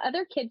 But I have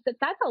other kids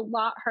that's a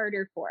lot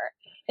harder for.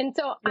 And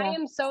so I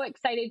am so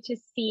excited to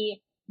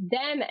see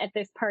them at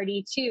this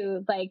party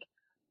too. Like,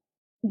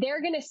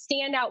 they're going to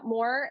stand out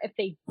more if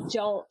they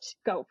don't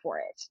go for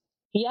it.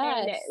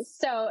 Yes. And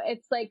so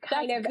it's like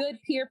kind of good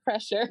peer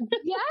pressure.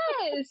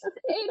 Yes.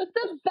 It's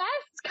the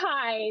best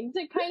kind,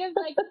 to kind of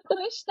like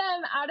push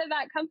them out of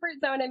that comfort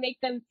zone and make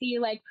them see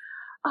like,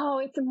 oh,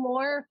 it's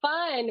more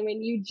fun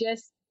when you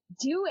just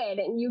do it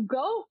and you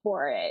go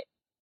for it.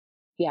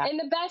 Yeah. In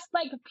the best,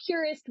 like,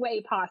 purest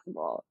way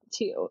possible,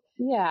 too.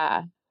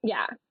 Yeah.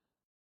 Yeah.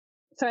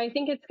 So I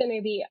think it's going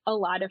to be a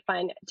lot of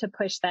fun to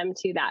push them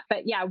to that.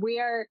 But yeah, we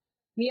are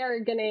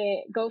going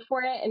to go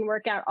for it and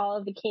work out all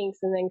of the kinks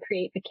and then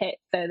create the kit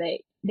so that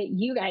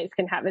you guys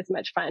can have as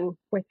much fun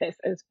with this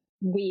as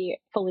we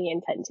fully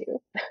intend to.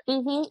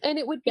 Mm-hmm. And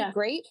it would be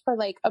great for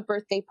like a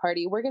birthday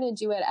party. We're going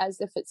to do it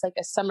as if it's like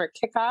a summer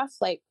kickoff,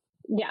 like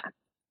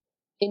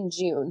in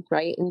June,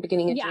 right? In the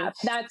beginning of June. Yeah,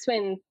 that's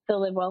when the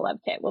Live Well Love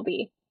Kit will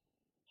be.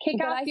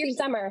 Kick off your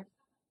summer.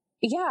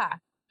 Yeah.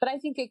 But I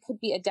think it could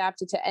be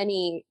adapted to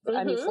any,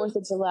 4th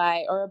of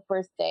July or a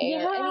birthday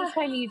or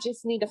anytime you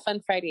just need a fun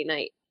Friday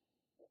night.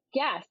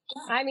 Yes.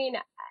 I mean,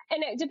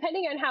 and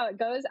depending on how it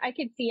goes, I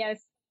could see us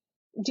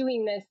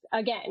doing this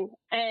again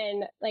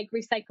and like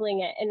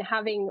recycling it and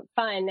having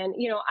fun. And,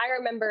 you know, I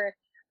remember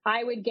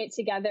I would get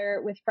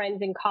together with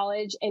friends in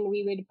college and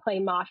we would play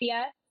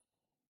Mafia.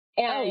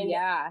 And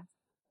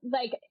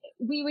like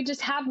we would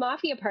just have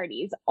Mafia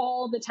parties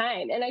all the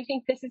time. And I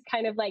think this is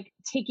kind of like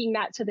taking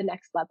that to the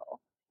next level,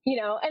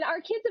 you know, and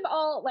our kids have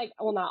all like,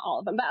 well, not all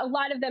of them, but a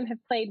lot of them have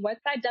played,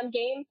 what's that dumb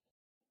game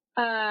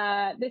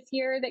this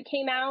year that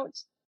came out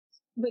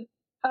with,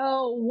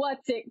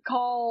 what's it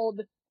called?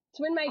 It's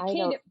when my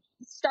kid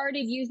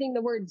started using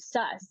the word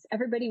sus.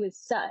 Everybody was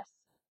sus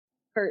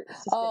for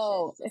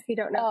suspicious, if you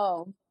don't know.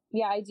 Oh,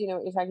 yeah, I do know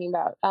what you're talking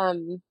about.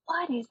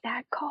 What is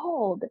that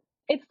called?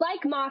 It's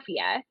like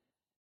Mafia,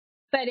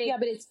 but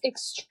it's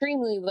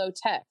extremely low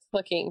tech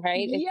looking,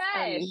 right?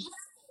 Yes.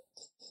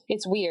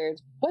 It's weird.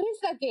 What is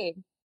that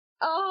game?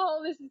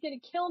 Oh, this is going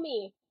to kill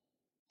me.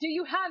 Do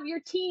you have your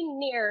teen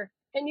near?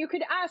 And you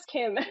could ask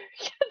him.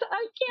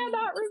 I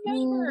cannot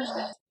remember.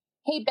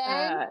 Hey,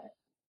 Ben,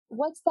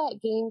 what's that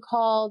game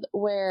called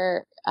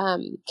where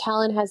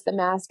Callan has the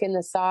mask and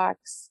the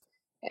socks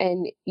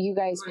and you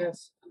guys are,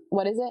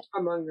 what is it?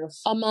 Among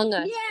Us. Among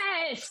Us.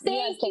 Yes.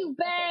 Thank you,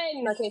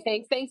 Ben. Okay,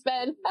 thanks. Thanks,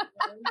 Ben.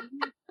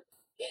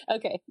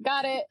 Okay,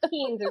 got it.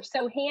 Teens are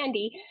so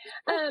handy.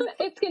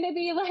 It's going to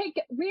be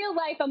like real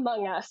life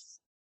Among Us,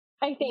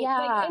 I think. Yeah.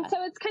 Like, and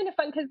so it's kind of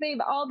fun because they've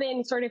all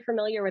been sort of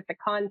familiar with the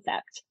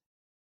concept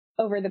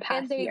over the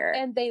past year.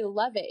 And they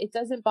love it. It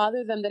doesn't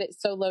bother them that it's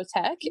so low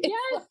tech.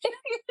 Yes.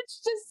 It's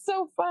just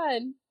so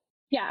fun.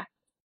 Yeah.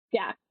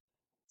 Yeah.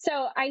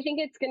 So I think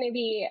it's going to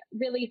be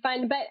really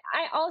fun. But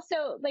I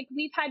also, like,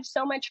 we've had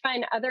so much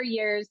fun other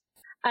years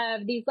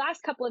of these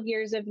last couple of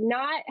years of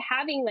not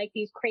having like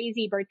these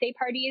crazy birthday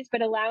parties,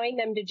 but allowing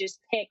them to just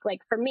pick, like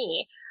for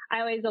me,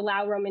 I always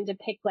allow Roman to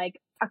pick like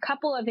a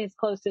couple of his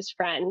closest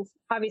friends.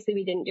 Obviously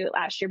we didn't do it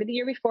last year, but the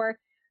year before,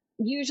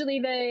 usually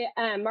the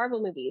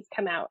Marvel movies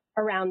come out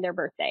around their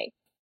birthday.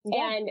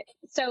 Yeah. And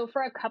so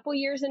for a couple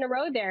years in a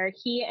row there,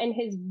 he and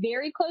his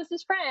very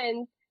closest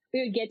friends,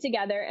 we would get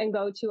together and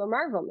go to a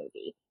Marvel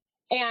movie.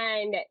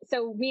 And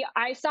so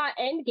I saw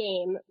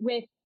Endgame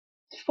with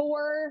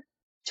 4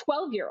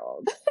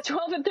 12-year-olds,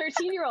 12 and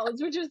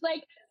 13-year-olds, which was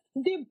like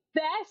the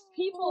best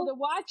people to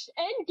watch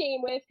Endgame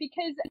with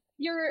because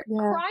you're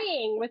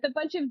crying with a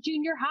bunch of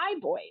junior high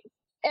boys.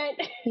 And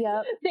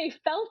they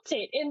felt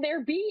it in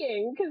their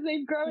being because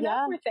they've grown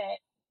up with it.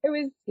 It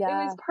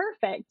was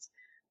perfect.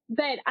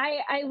 But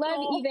I love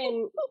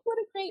even what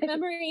a great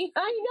memory.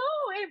 I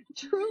know,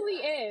 it truly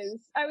is.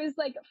 I was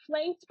like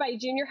flanked by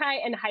junior high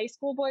and high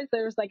school boys.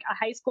 There was like a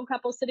high school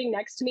couple sitting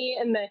next to me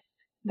and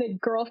the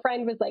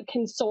girlfriend was like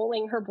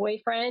consoling her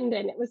boyfriend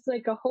and it was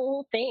like a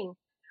whole thing.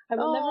 I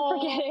will never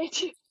forget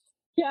it.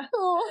 Yeah.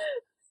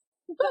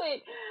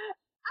 But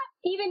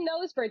even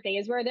those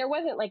birthdays where there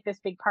wasn't like this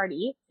big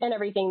party and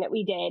everything that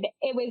we did,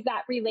 it was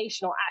that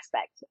relational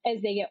aspect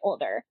as they get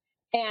older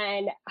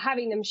and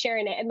having them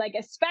sharing it. And like,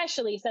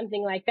 especially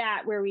something like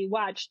that, where we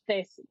watched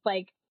this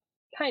like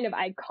kind of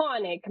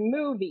iconic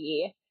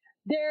movie,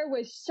 there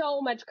was so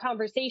much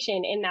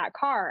conversation in that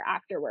car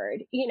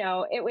afterward. You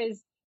know, it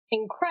was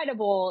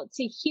incredible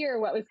to hear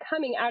what was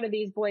coming out of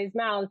these boys'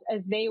 mouths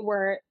as they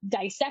were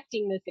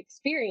dissecting this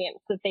experience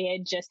that they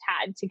had just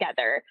had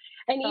together.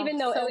 And even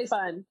though it was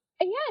fun.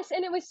 Yes,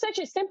 and it was such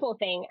a simple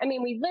thing. I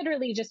mean, we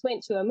literally just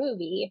went to a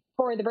movie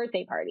for the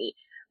birthday party,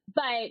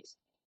 but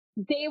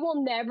they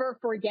will never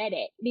forget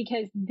it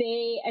because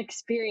they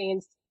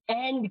experienced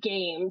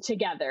Endgame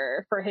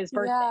together for his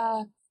birthday.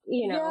 Yeah.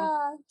 You know?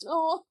 Yeah.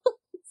 Oh,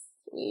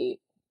 sweet.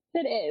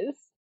 It is.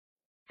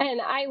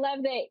 And I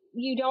love that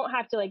you don't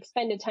have to like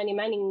spend a ton of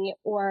money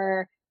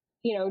or,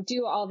 you know,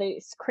 do all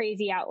this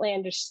crazy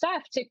outlandish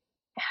stuff to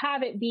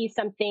have it be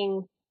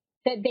something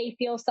that they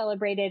feel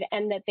celebrated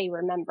and that they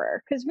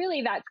remember. Because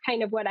really that's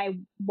kind of what I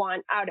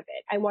want out of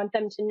it. I want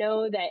them to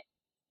know that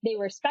they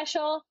were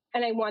special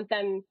and I want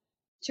them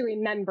to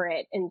remember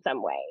it in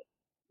some way.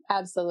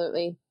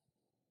 Absolutely.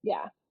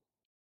 Yeah.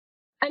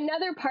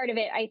 Another part of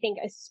it, I think,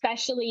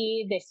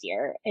 especially this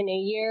year, in a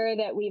year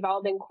that we've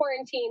all been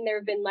quarantined, there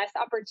have been less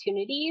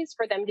opportunities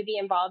for them to be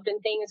involved in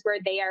things where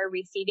they are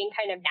receiving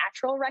kind of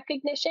natural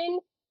recognition.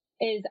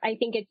 I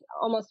think it's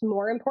almost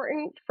more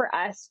important for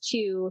us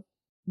to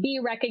be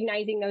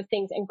recognizing those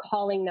things and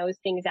calling those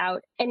things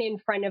out and in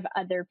front of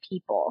other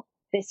people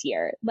this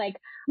year. Like,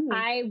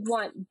 I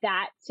want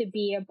that to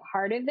be a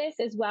part of this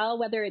as well,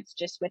 whether it's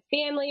just with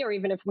family or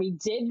even if we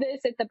did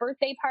this at the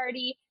birthday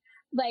party,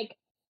 like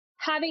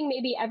having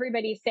maybe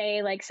everybody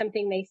say like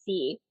something they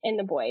see in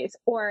the boys,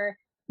 or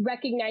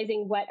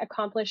recognizing what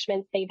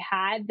accomplishments they've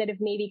had that have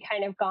maybe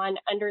kind of gone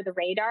under the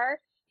radar.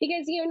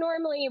 Because,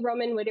 normally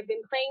Roman would have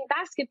been playing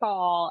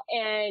basketball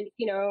and,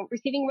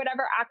 receiving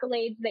whatever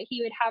accolades that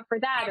he would have for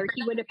that, or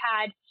he would have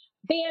had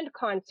band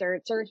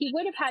concerts, or he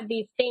would have had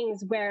these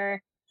things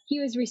where he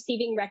was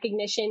receiving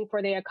recognition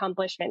for the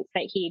accomplishments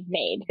that he'd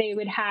made. They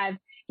would have,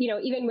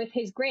 even with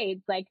his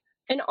grades, like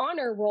an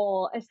honor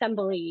roll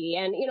assembly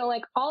and,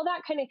 like all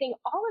that kind of thing.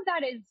 All of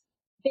that has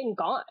been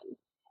gone.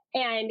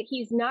 And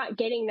he's not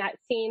getting that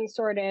same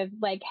sort of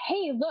like,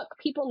 hey, look,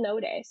 people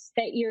notice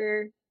that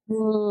you're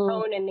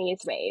known in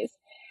these ways.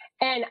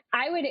 And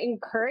I would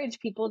encourage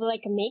people to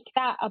like make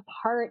that a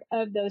part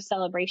of those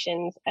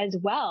celebrations as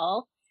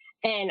well.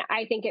 And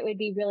I think it would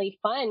be really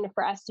fun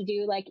for us to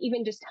do, like,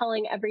 even just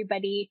telling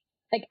everybody,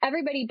 like,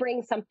 everybody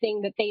brings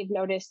something that they've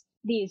noticed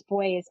these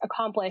boys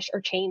accomplish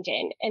or change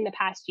in the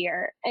past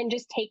year, and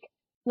just take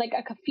like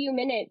a few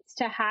minutes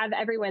to have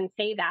everyone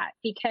say that,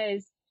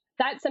 because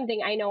that's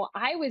something I know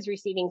I was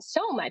receiving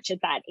so much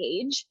at that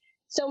age.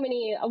 So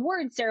many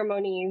award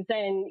ceremonies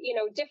and,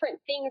 different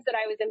things that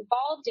I was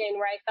involved in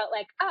where I felt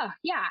like, oh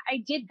yeah,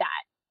 I did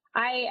that.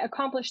 I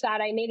accomplished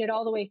that. I made it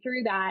all the way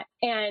through that.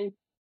 And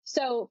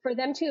so for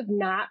them to have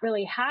not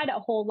really had a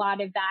whole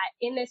lot of that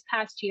in this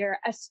past year,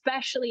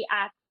 especially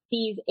at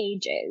these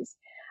ages,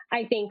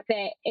 I think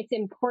that it's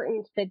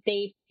important that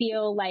they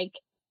feel like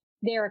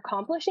they're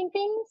accomplishing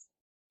things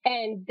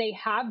and they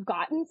have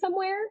gotten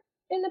somewhere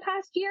in the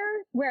past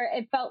year, where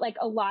it felt like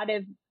a lot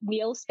of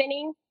wheel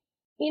spinning,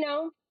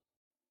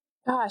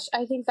 Gosh,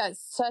 I think that's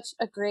such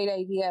a great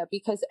idea,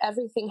 because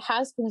everything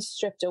has been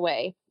stripped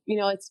away.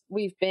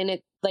 We've been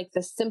at like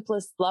the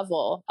simplest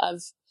level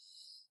of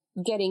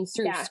getting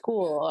through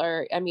school,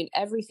 or,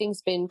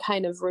 everything's been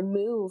kind of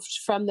removed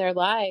from their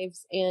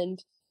lives.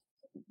 And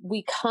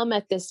we come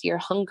at this year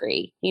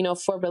hungry,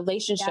 for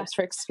relationships,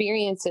 for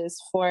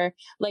experiences, for,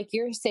 like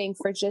you're saying,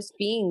 for just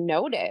being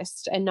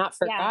noticed and not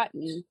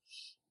forgotten.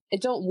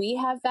 Don't we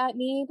have that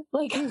need?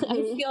 Like,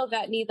 I feel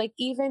that need, like,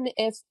 even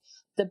if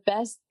the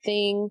best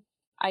thing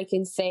I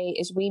can say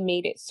is we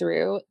made it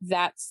through,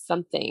 that's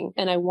something.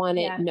 And I want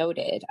it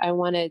noted. I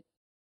want to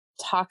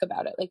talk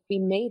about it. Like, we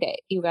made it,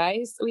 you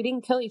guys. We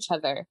didn't kill each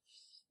other.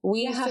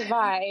 We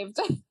survived.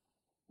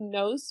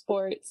 No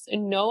sports,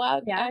 no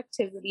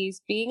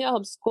activities, being at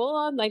home, school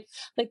on, like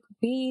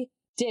we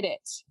did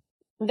it.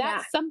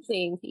 That's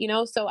something,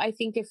 so I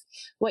think if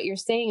what you're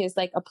saying is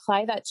like,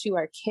 apply that to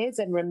our kids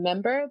and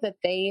remember that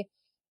they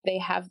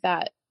have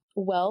that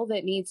well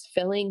that needs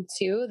filling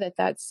too,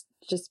 that's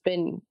just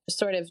been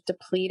sort of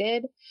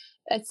depleted.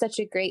 That's such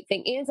a great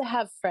thing. And to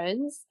have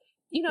friends,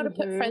 to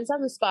put friends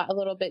on the spot a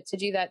little bit to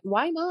do that.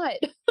 Why not?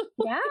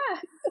 Yeah.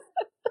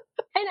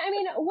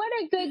 And what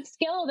a good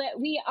skill that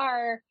we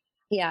are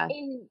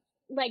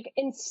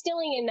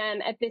instilling in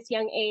them at this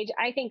young age.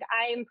 I think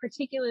I am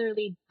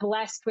particularly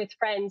blessed with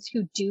friends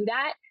who do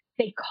that.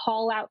 They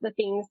call out the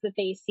things that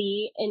they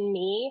see in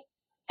me.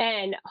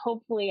 And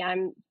hopefully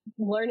I'm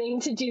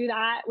learning to do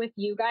that with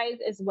you guys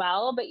as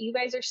well. But you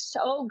guys are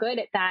so good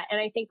at that. And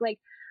I think like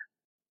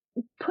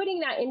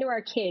putting that into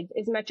our kids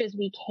as much as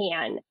we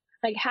can,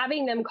 like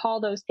having them call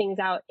those things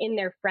out in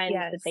their friends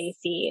that they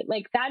see,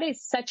 like that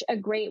is such a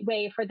great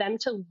way for them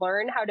to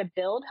learn how to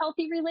build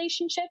healthy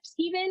relationships,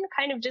 even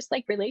kind of just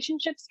like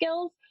relationship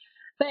skills.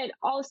 But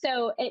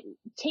also it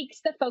takes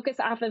the focus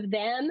off of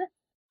them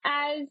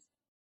as,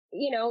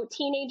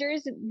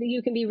 teenagers.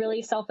 You can be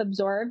really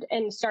self-absorbed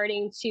and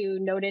starting to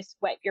notice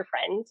what your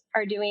friends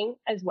are doing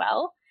as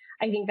well.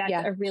 I think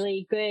that's a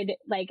really good,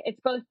 like,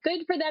 it's both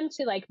good for them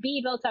to like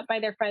be built up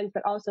by their friends,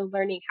 but also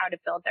learning how to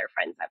build their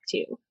friends up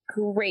too.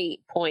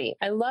 Great point.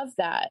 I love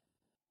that.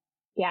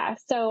 Yeah.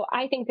 So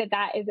I think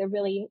that is a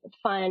really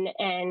fun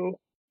and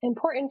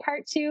important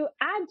part to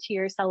add to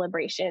your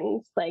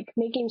celebrations, like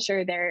making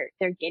sure they're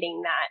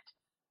getting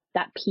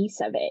that piece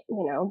of it,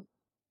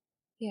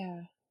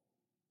 Yeah.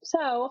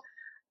 So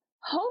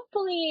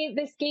hopefully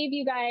this gave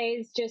you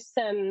guys just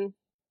some,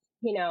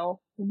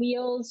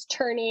 wheels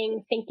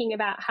turning, thinking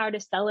about how to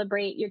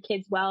celebrate your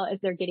kids well as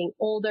they're getting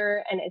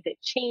older and as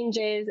it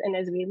changes and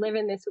as we live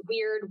in this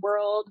weird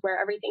world where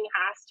everything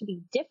has to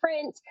be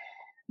different.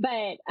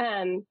 But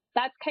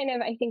that's kind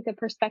of, I think, the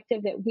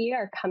perspective that we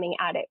are coming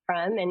at it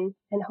from, and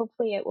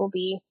hopefully it will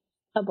be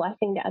a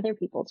blessing to other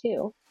people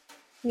too.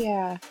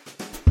 Yeah.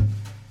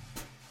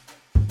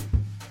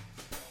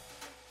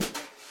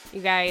 You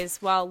guys,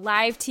 while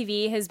live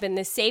TV has been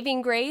the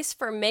saving grace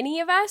for many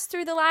of us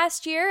through the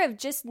last year of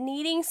just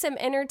needing some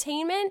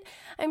entertainment,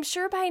 I'm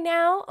sure by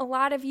now a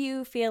lot of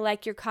you feel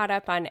like you're caught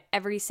up on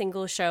every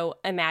single show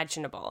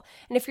imaginable.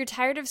 And if you're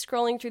tired of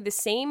scrolling through the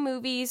same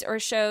movies or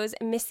shows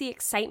and miss the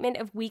excitement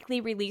of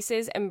weekly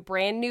releases and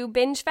brand new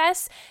binge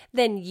fests,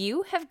 then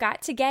you have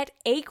got to get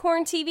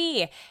Acorn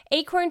TV.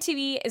 Acorn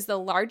TV is the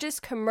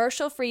largest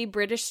commercial-free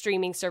British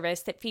streaming service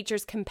that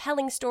features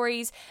compelling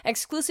stories,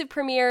 exclusive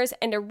premieres,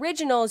 and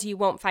originals you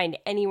won't find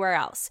anywhere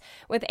else.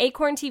 With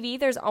Acorn TV,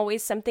 there's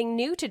always something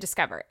new to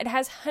discover. It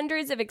has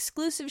hundreds of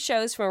exclusive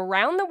shows from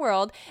around the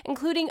world,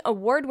 including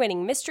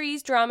award-winning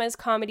mysteries, dramas,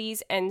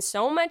 comedies, and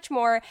so much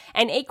more.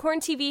 And Acorn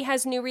TV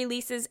has new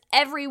releases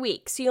every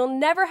week, so you'll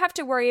never have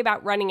to worry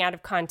about running out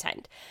of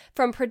content.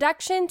 From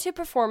production to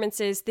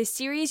performances, the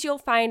series you'll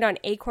find on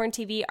Acorn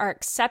TV are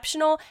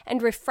exceptional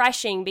and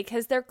refreshing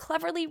because they're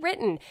cleverly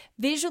written,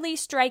 visually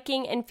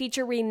striking, and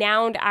feature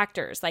renowned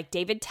actors like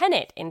David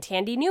Tennant and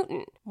Thandie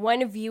Newton.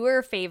 One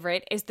viewer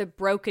favorite is the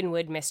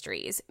Brokenwood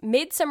Mysteries.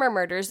 Midsummer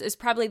Murders is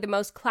probably the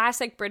most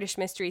classic British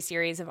mystery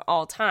series of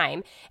all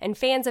time, and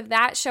fans of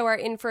that show are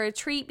in for a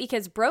treat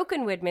because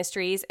Brokenwood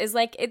Mysteries is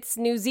like its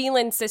New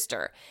Zealand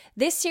sister.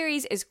 This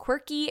series is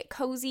quirky,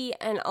 cozy,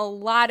 and a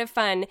lot of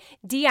fun.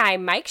 DI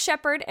Mike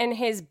Shepard and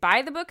his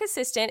by-the-book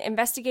assistant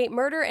investigate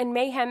murder and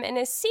mayhem in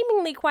a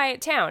seemingly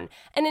quiet town,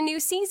 and a new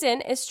season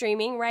is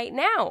streaming right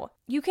now.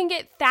 You can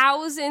get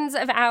thousands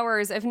of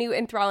hours of new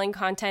enthralling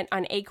content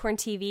on Acorn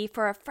TV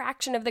for a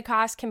fraction of the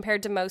cost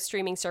compared to most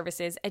streaming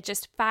services at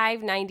just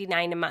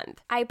 $5.99 a month.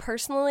 I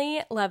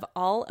personally love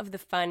all of the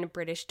fun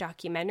British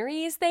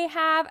documentaries they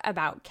have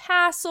about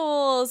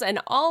castles and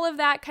all of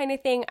that kind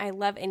of thing. I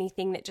love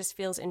anything that just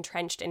feels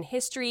entrenched in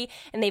history,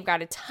 and they've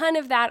got a ton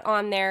of that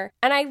on there.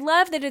 And I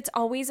love that it's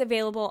always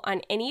available on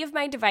any of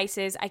my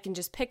devices. I can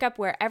just pick up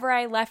wherever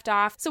I left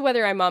off. So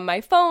whether I'm on my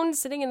phone,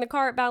 sitting in the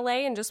car at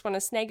ballet and just want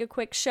to snag a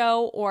quick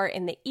show, or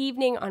in the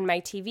evening on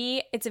my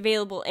TV, it's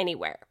available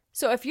anywhere.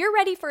 So if you're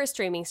ready for a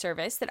streaming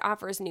service that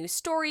offers new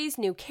stories,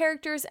 new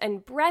characters,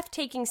 and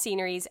breathtaking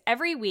sceneries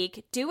every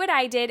week, do what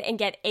I did and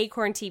get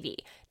Acorn TV.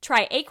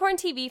 Try Acorn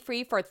TV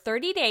free for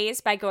 30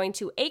 days by going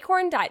to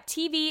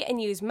acorn.tv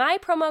and use my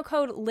promo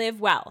code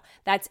LIVEWELL.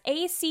 That's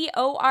ACORN.TV,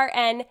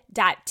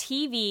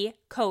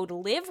 code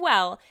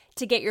LIVEWELL,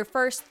 to get your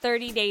first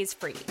 30 days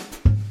free.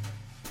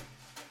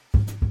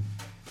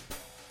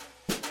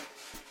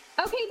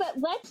 Okay, but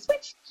let's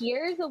switch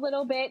gears a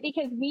little bit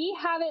because we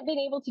haven't been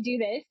able to do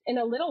this in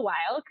a little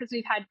while because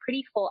we've had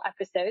pretty full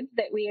episodes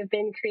that we have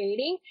been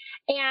creating.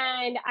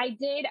 And I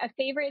did a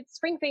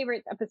spring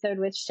favorites episode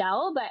with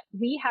Shell, but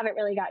we haven't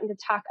really gotten to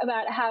talk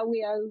about how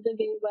we are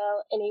living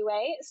well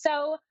anyway.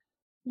 So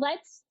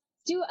let's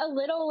do a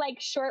little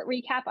short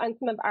recap on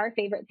some of our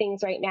favorite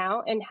things right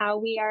now and how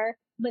we are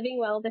living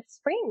well this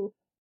spring.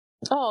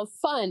 Oh,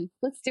 fun.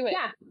 Let's do it.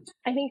 Yeah,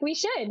 I think we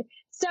should.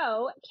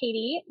 So,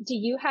 Katie, do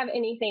you have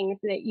any things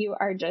that you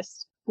are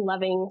just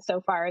loving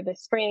so far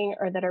this spring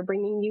or that are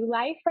bringing you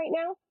life right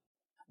now?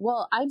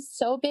 Well, I'm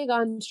so big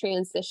on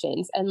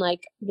transitions, and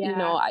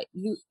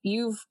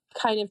you've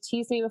kind of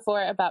teased me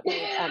before about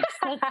my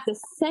the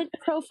scent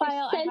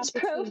profile. The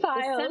scent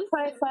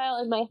profile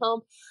in my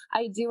home.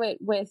 I do it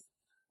with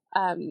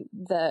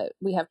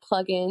we have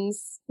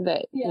plugins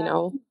that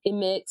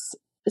emit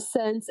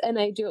scents, and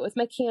I do it with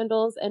my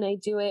candles, and I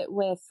do it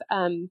with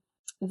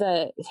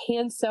the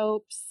hand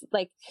soaps.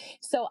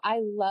 So I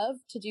love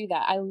to do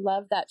that. I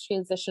love that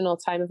transitional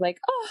time of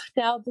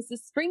now this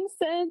is spring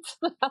scent.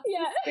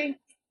 Yeah.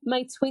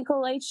 My twinkle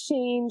lights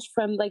change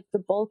from the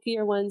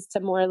bulkier ones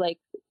to more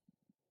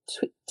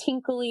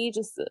tinkly,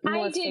 just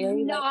more. I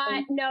did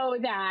not know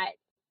that.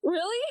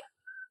 Really?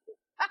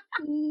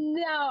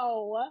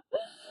 No.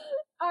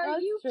 Are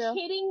you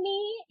kidding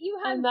me? You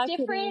have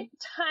different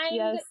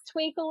timed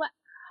twinkle lights.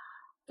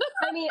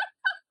 I mean,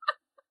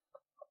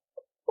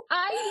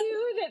 I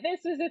knew that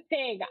this was a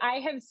thing. I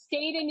have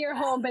stayed in your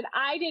home, but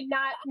I did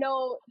not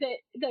know that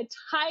the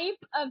type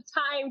of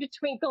timed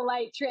twinkle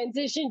light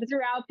transitioned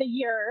throughout the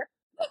year.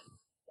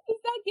 Is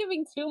that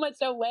giving too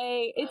much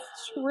away?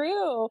 It's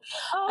true.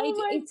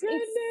 It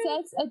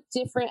sets a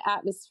different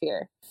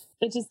atmosphere.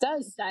 It just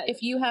does. It does.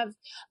 If you have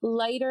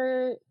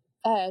lighter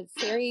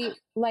fairy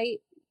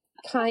light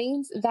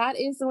kinds, that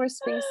is more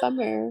spring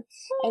summer.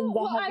 And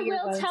I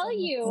will tell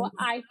you,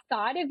 I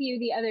thought of you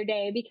the other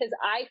day because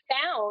I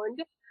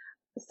found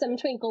some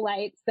twinkle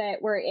lights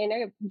that were in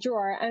a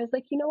drawer. I was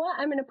like, you know what?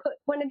 I'm going to put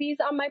one of these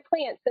on my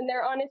plants, and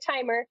they're on a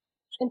timer.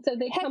 And so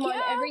they come on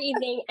every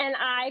evening, and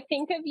I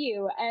think of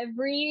you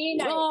every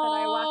night that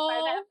I walk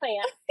by that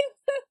plant.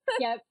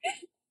 Yep.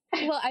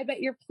 Well, I bet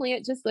your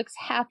plant just looks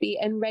happy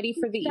and ready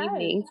for the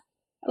evening.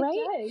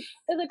 Right?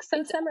 It looks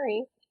so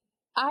summery.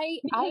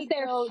 Because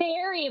they're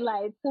fairy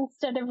lights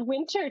instead of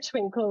winter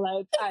twinkle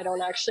lights. I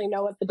don't actually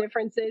know what the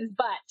difference is,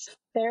 but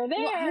they're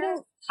there.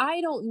 Well,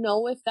 I don't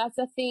know if that's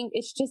a thing.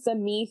 It's just a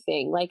me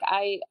thing.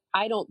 I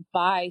don't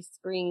buy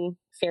spring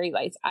fairy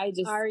lights. I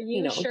just Are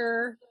you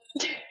sure?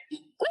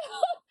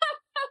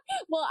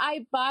 Well,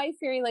 I buy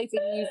fairy lights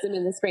and use them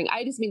in the spring.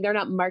 I just mean they're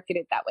not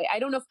marketed that way. I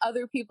don't know if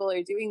other people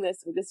are doing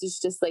this, or this is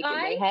just like in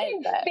my head. I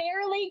can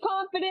fairly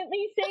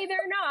confidently say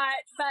they're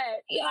not,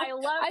 but yeah, I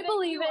love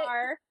that you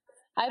are.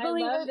 I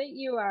love that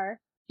you are.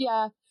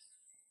 Yeah.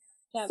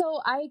 Yep.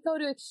 So I go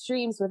to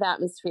extremes with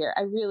atmosphere.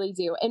 I really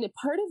do. And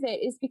part of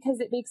it is because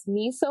it makes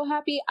me so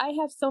happy. I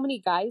have so many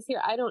guys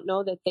here. I don't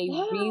know that they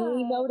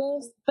really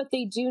notice, but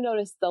they do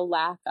notice the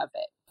lack of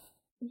it.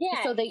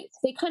 Yeah. So they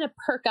kind of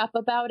perk up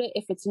about it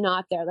if it's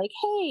not there. Like,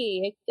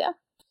 hey,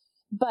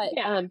 but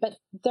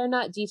they're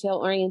not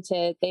detail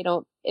oriented. They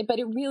don't, but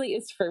it really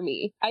is for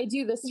me. I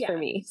do this for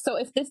me. So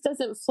if this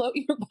doesn't float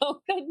your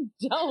boat, then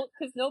don't,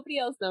 because nobody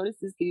else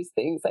notices these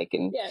things. I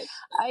can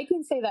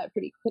say that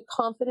pretty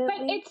confidently.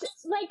 But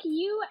it's like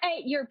you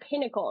at your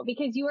pinnacle,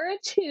 because you are a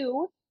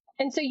 2,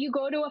 and so you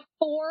go to a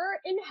 4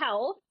 in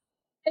health.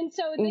 And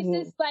so this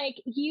is like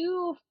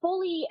you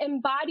fully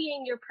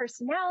embodying your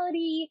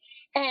personality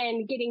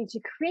and getting to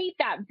create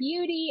that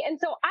beauty. And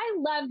so I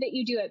love that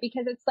you do it,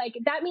 because it's like,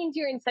 that means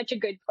you're in such a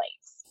good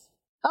place.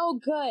 Oh,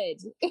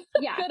 good.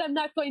 Yeah. Good. I'm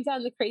not going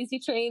down the crazy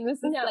train. This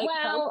is like,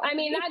 well, I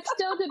mean, that's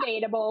still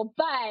debatable,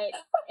 but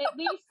at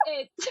least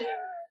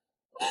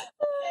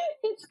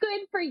it's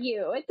good for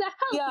you. It's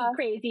a healthy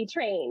crazy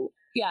train.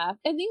 Yeah.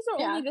 And these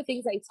are only the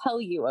things I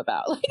tell you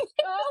about. Oh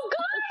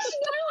gosh,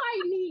 now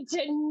I need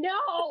to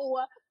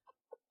know.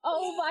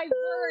 Oh my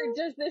word,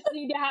 does this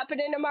need to happen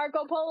in a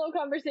Marco Polo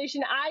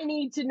conversation? I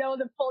need to know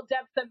the full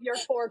depth of your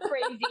 4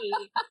 crazy.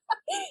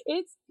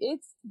 It's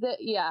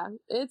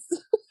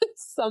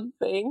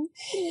something.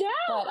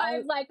 No,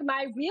 I'm like,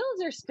 my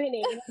wheels are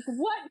spinning.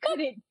 What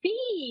could it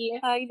be?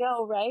 I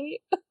know, right?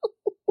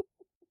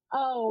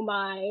 Oh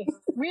my.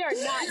 We are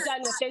not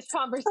done with this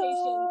conversation.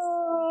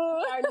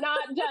 We are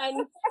not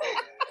done.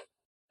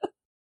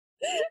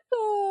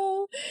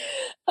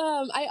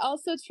 I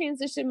also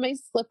transition my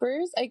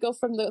slippers. I go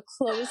from the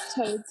closed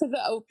toe to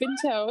the open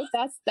toe.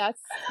 That's but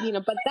that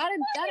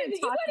I'm talking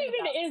what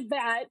even about. Is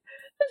that?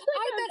 It's like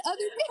I bet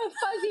other a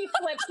fuzzy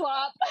flip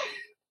flop.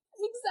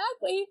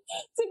 Exactly.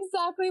 It's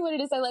exactly what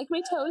it is. I like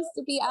my toes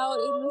to be out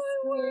in the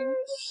spring.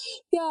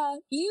 Yeah,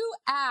 you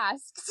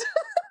asked.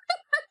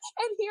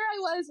 And here I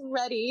was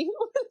ready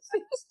with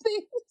these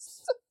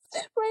things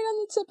right on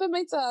the tip of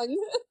my tongue.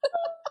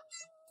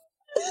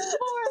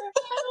 More.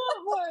 I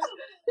want more.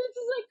 This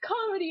is like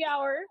comedy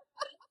hour.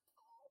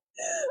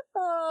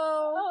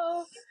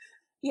 Oh.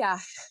 Yeah.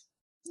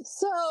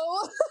 So.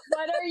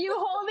 What are you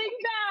holding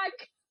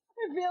back?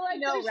 I feel like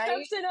there's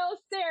something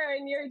else there,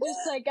 and you're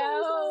just like,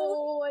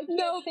 oh, I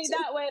can't say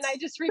that one. I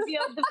just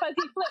revealed the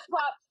fuzzy flip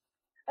flop.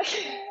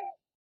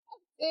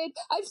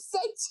 I've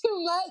said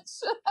too much.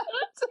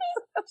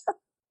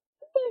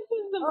 This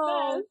is the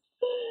best.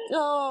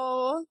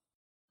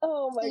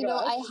 Oh my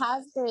god.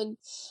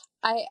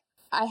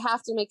 I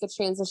have to make a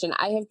transition.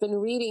 I have been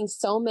reading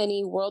so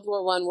many World War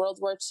I, World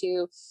War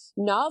II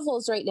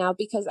novels right now,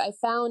 because I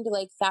found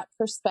like that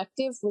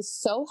perspective was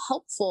so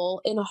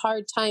helpful in a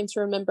hard time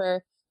to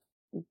remember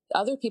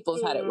other people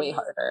have had it way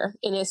harder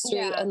in history.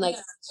 And like,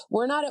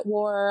 we're not at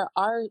war.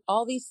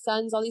 All these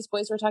sons, all these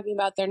boys we're talking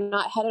about, they're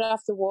not headed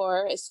off to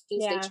war as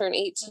soon as they turn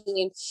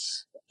 18.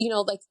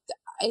 Like,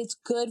 it's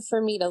good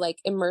for me to like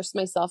immerse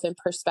myself in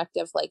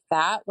perspective like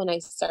that when I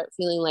start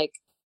feeling like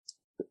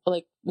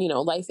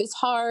life is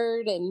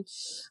hard and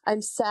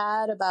I'm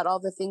sad about all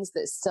the things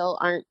that still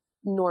aren't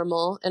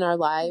normal in our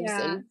lives.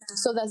 And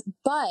so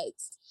but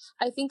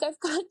I think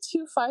I've gone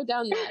too far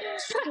down that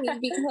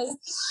train because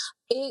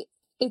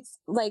it's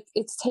like,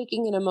 it's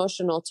taking an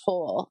emotional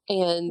toll,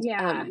 and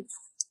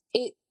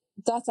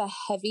that's a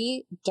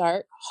heavy,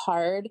 dark,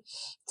 hard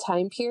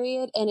time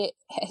period. And it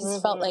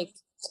has felt like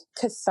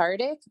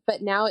cathartic,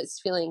 but now it's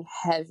feeling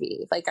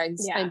heavy. Like I'm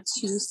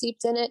too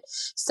steeped in it.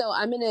 So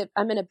I'm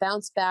gonna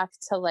bounce back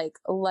to like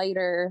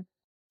lighter.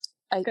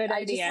 Good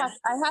idea.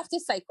 I have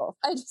to cycle.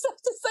 I just have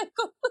to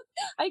cycle.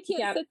 I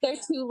can't sit there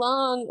too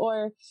long,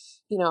 or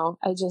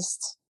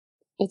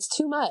it's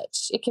too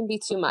much. It can be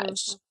too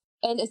much.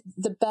 And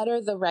the better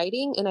the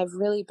writing, and I've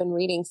really been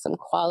reading some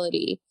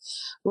quality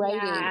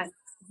writing,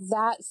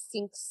 that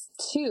sinks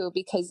too,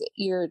 because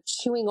you're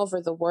chewing over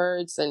the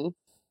words and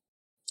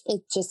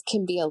it just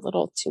can be a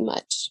little too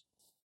much.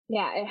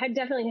 Yeah, it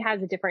definitely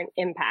has a different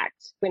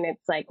impact when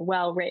it's like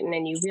well written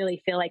and you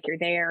really feel like you're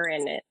there,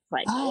 and it's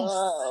like,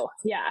 whoa.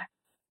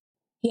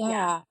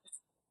 Yeah.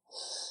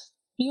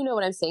 You know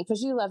what I'm saying,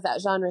 because you love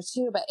that genre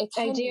too, but it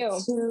can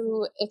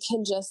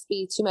just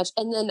be too much.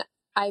 And then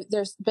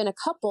there's been a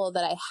couple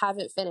that I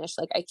haven't finished,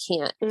 like I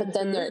can't, but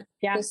then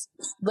this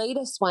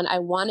latest one, I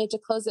wanted to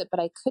close it, but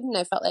I couldn't.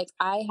 I felt like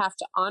I have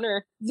to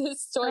honor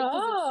this story.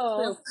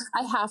 I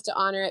have to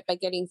honor it by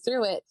getting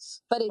through it,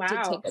 but it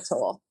did take a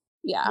toll.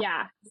 Yeah.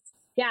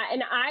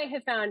 And I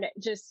have found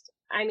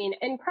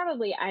and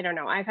probably, I don't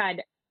know, I've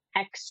had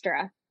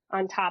extra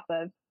on top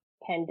of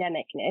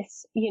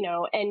pandemicness,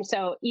 and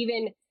so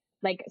even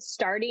like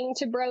starting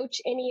to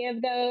broach any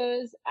of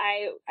those,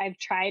 I've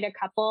tried a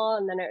couple,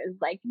 and then it was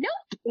like,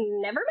 nope,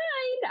 never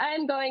mind.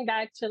 I'm going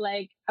back to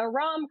like a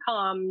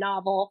rom-com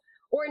novel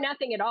or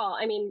nothing at all.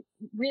 I mean,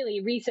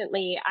 really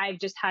recently, I've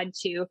just had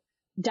to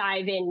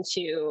dive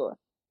into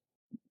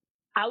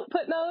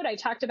output mode. I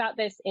talked about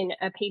this in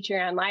a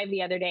Patreon live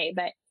the other day,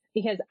 but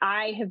because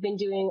I have been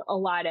doing a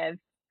lot of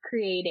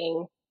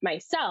creating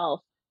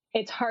myself,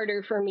 it's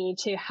harder for me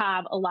to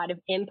have a lot of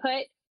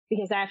input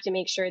because I have to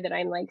make sure that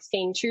I'm like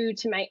staying true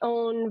to my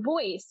own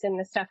voice and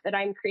the stuff that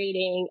I'm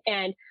creating.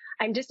 And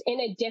I'm just in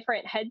a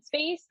different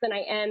headspace than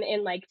I am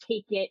in like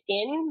take it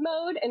in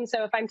mode. And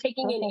so if I'm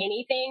taking in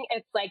anything,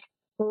 it's like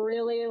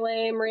really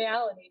lame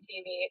reality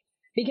TV,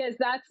 because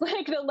that's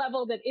like the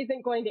level that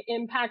isn't going to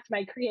impact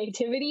my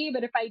creativity.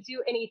 But if I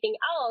do anything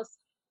else,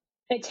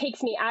 it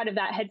takes me out of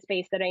that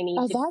headspace that I need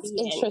to be in. That's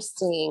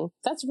interesting.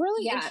 That's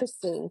really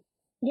interesting.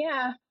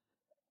 Yeah.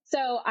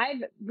 So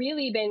I've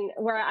really been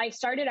where I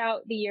started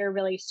out the year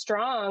really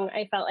strong.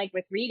 I felt like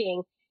with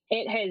reading,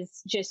 it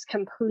has just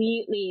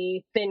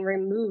completely been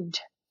removed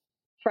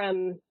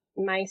from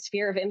my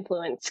sphere of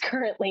influence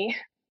currently.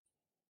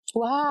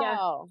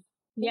 Wow.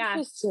 Yeah.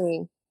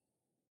 Interesting.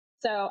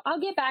 So I'll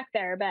get back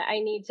there, but I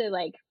need to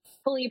like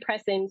fully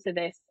press into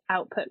this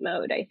output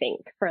mode, I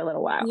think, for a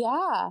little while.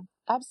 Yeah,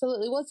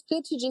 absolutely. Well, it's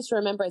good to just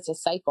remember it's a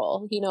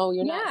cycle. You know,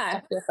 you're not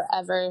stuck there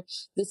forever.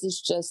 This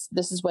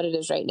is what it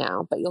is right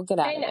now, but you'll get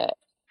out of it.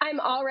 I'm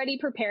already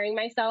preparing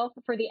myself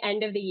for the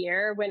end of the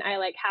year when I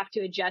like have to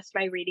adjust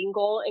my reading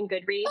goal in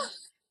Goodreads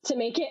to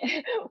make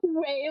it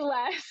way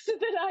less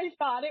than I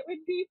thought it would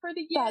be for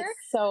the year. That's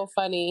so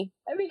funny.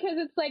 Because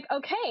it's like,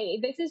 okay,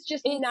 this is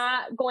just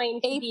not going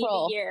to be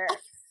the year.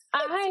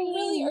 It's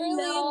really early in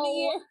the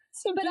year.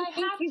 But I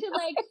have to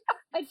like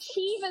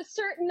achieve a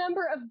certain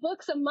number of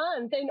books a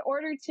month in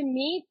order to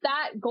meet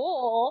that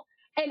goal.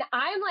 And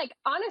I'm like,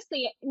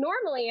 honestly,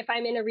 normally if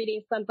I'm in a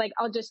reading slump, like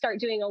I'll just start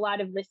doing a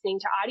lot of listening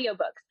to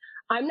audiobooks.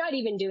 I'm not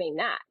even doing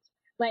that.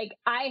 Like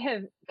I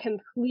have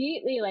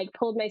completely like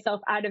pulled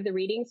myself out of the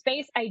reading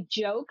space. I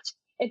joked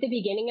at the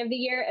beginning of the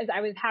year as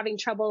I was having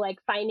trouble like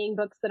finding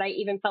books that I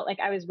even felt like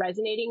I was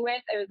resonating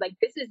with. I was like,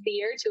 this is the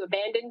year to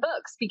abandon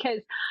books, because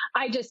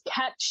I just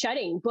kept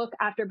shutting book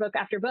after book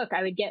after book.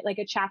 I would get like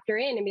a chapter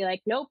in and be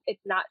like, nope,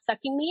 it's not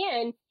sucking me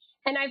in.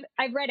 And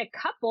I've read a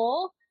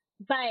couple,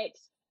 but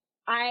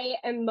I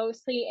am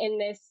mostly in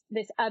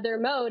this other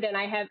mode. And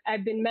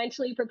I've been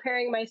mentally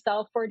preparing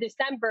myself for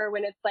December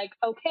when it's like,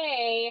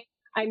 okay,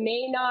 I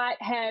may not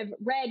have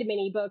read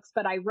many books,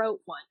 but I wrote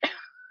one.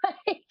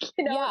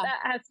 That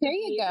has to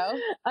be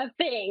a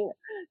thing.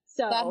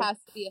 So that has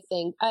to be a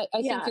thing. I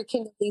think your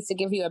Kindle needs to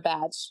give you a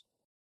badge.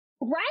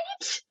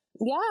 Right?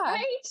 Yeah.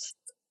 Right?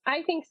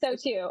 I think so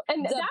too.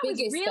 And that was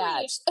really,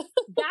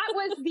 that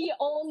was the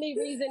only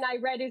reason I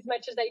read as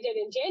much as I did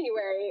in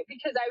January,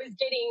 because I was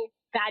getting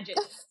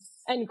badges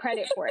and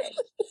credit for it.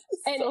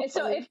 And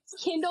so if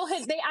Kindle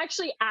they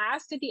actually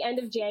asked at the end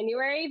of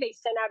January, they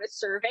sent out a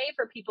survey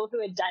for people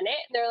who had done it.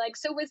 And they're like,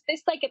 so was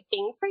this like a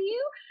thing for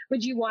you?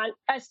 Would you want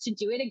us to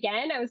do it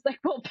again? I was like,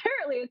 well,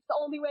 apparently it's the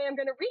only way I'm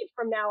going to read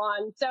from now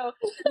on. So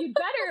you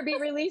better be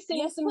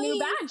releasing some new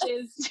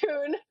badges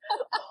soon,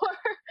 or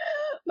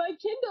my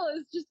Kindle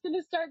is just going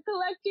to start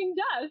collecting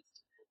dust.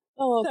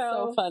 Oh,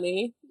 so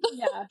funny.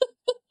 Yeah.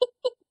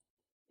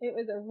 It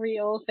was a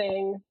real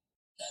thing.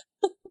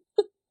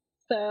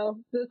 So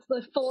that's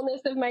the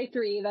fullness of my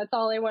 3. That's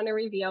all I want to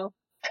reveal.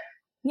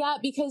 Yeah,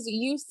 because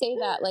you say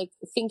that like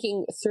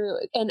thinking through,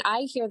 and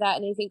I hear that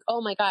and I think,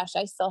 oh my gosh,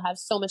 I still have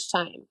so much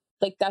time.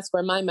 Like that's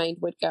where my mind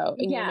would go.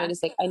 And your mind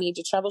is like, I need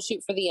to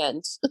troubleshoot for the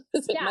end.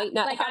 It might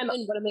not happen.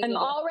 I'm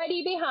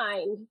already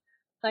behind.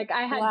 Like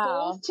I had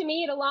goals to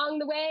meet along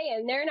the way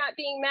and they're not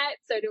being met.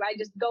 So do I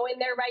just go in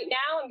there right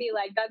now and be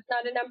like, that's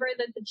not a number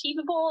that's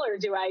achievable? Or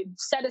do I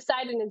set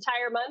aside an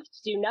entire month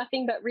to do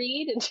nothing but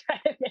read and try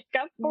to make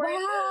up for it?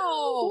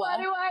 What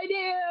do I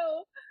do?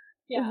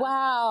 Yeah.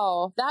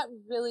 Wow. That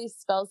really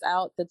spells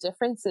out the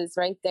differences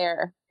right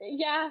there.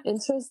 Yeah.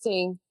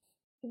 Interesting.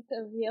 It's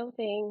a real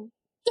thing.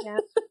 Yeah.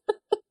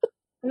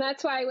 And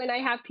that's why when I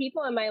have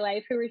people in my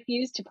life who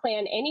refuse to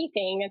plan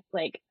anything, it's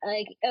like,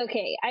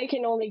 okay, I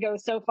can only go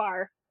so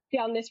far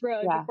down this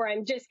road before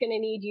I'm just going to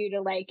need you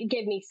to like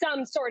give me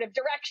some sort of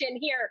direction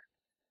here.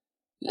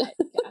 But,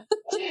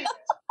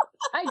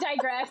 I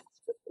digress.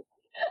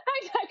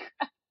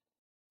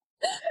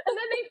 And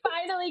then they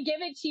finally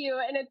give it to you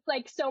and it's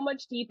like so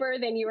much deeper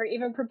than you were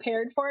even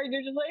prepared for. And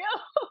you're just like,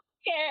 oh,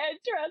 okay, I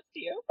trust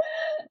you.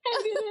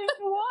 I didn't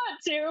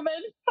want to, but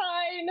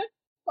fine.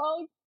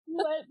 I'll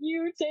let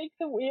you take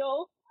the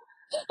wheel.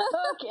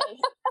 Okay.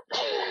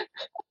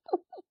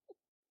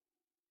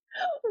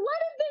 What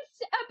did this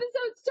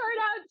episode start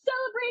out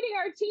celebrating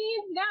our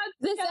teens? Now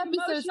it's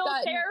emotional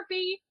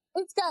therapy.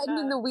 It's gotten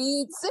in the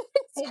weeds.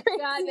 It's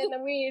gotten in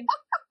the weeds.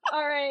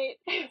 All right.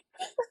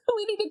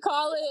 We need to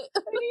call it.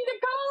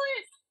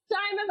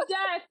 Time of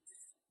death.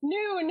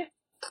 Noon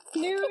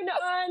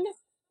on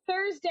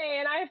Thursday,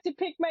 and I have to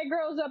pick my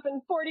girls up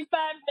in 45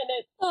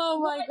 minutes. Oh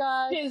my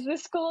gosh. What does the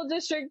school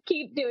district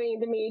keep doing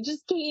to me?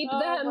 Just keep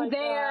them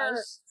there.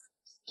 Gosh.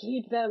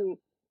 Keep them.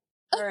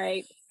 All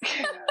right.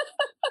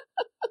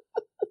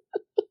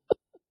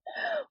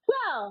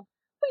 Well,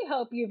 We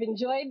hope you've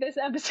enjoyed this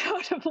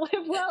episode of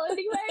Live Well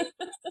Anyway.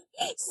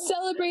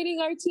 Celebrating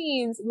our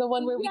teens, the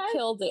one where we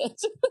killed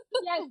it.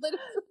 Yes.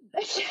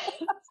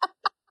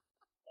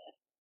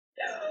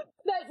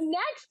 But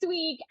next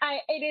week,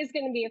 it is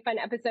going to be a fun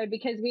episode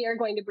because we are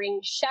going to bring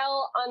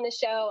Shell on the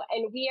show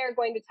and we are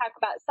going to talk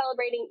about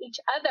celebrating each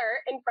other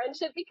in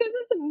friendship because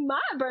it's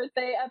my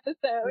birthday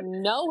episode.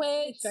 No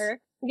way. Sure.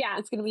 Yeah.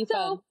 It's going to be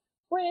fun.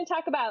 We're going to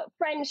talk about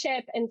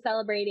friendship and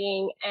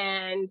celebrating,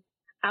 and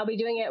I'll be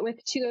doing it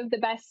with two of the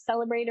best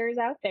celebrators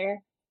out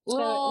there. So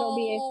it'll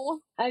be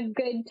a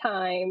good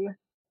time.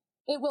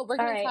 It will. We're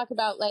going to talk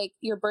about like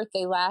your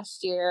birthday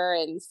last year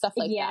and stuff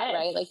like that,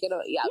 right? Like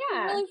it'll be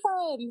really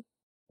fun.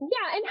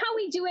 Yeah, and how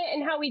we do it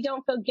and how we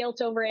don't feel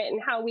guilt over it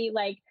and how we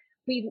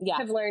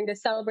have learned to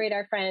celebrate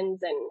our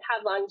friends and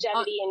have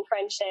longevity in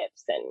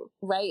friendships and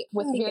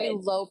with very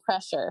low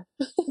pressure.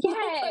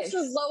 Yes.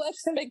 Low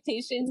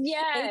expectations.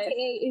 Yes. AKA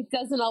it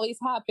doesn't always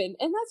happen.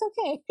 And that's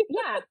okay.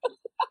 Yeah.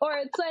 Or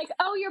it's like,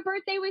 oh, your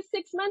birthday was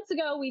 6 months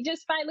ago. We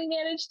just finally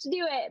managed to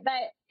do it.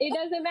 But it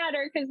doesn't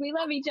matter because we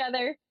love each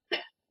other.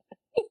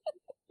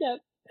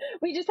 Yep.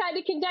 We just had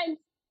to condense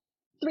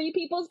 3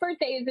 people's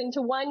birthdays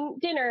into one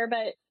dinner,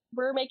 but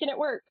we're making it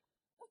work.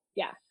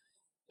 Yeah.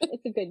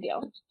 It's a good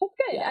deal. It's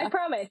good. Yeah. I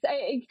promise.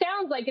 It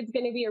sounds like it's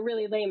going to be a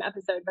really lame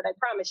episode, but I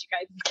promise you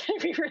guys it's going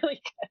to be really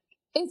good.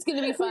 It's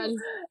going to be fun.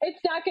 It's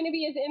not going to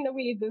be as in the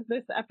weeds as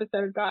this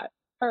episode got.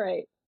 All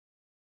right.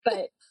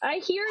 But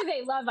I hear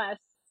they love us.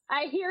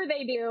 I hear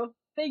they do.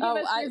 They give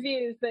us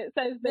reviews that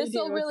says they do. This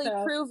will really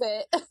prove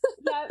it.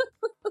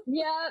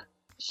 Yep.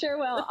 Sure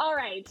will. All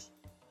right.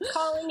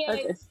 Calling it.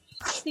 Okay.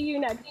 See you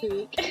next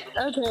week.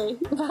 Okay.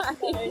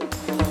 Bye.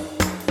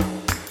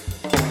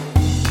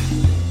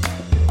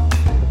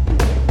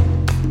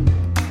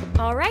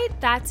 All right,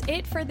 that's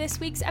it for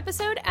this week's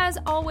episode. As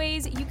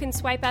always, you can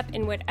swipe up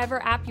in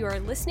whatever app you are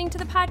listening to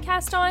the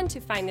podcast on to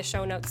find the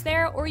show notes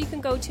there, or you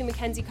can go to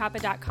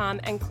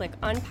MackenzieKoppa.com and click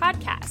on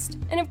podcast.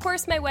 And of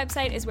course, my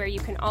website is where you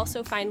can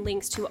also find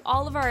links to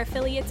all of our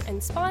affiliates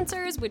and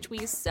sponsors, which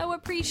we so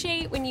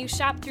appreciate when you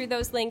shop through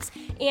those links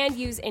and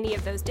use any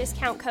of those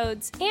discount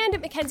codes. And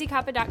at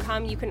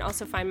MackenzieKoppa.com, you can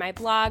also find my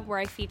blog where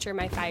I feature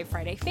my 5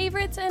 Friday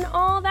favorites and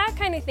all that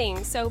kind of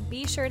thing. So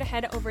be sure to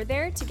head over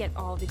there to get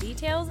all the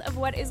details of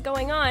what is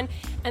going on.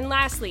 And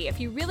lastly, if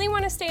you really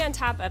want to stay on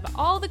top of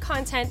all the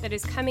content that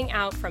is coming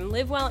out from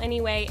Live Well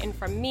Anyway and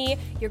from me,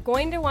 you're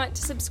going to want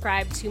to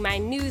subscribe to my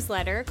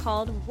newsletter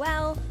called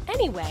Well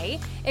Anyway.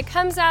 It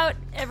comes out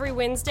every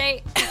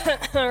Wednesday,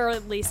 or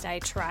at least I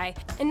try.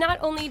 And not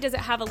only does it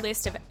have a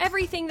list of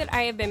everything that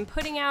I have been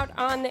putting out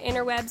on the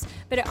interwebs,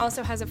 but it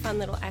also has a fun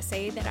little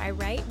essay that I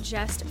write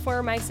just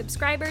for my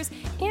subscribers,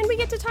 and we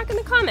get to talk in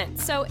the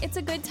comments. So it's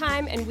a good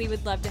time, and we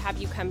would love to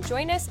have you come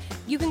join us.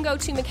 You can go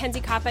to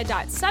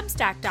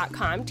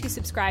MackenzieKoppa.substack.com to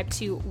subscribe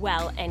to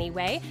Well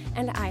Anyway,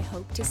 and I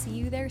hope to see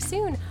you there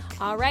soon.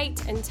 All right,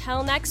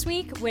 until next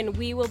week, when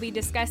we will be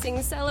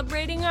discussing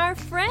celebrating our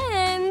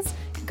friends,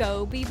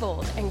 go be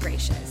bold and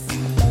gracious.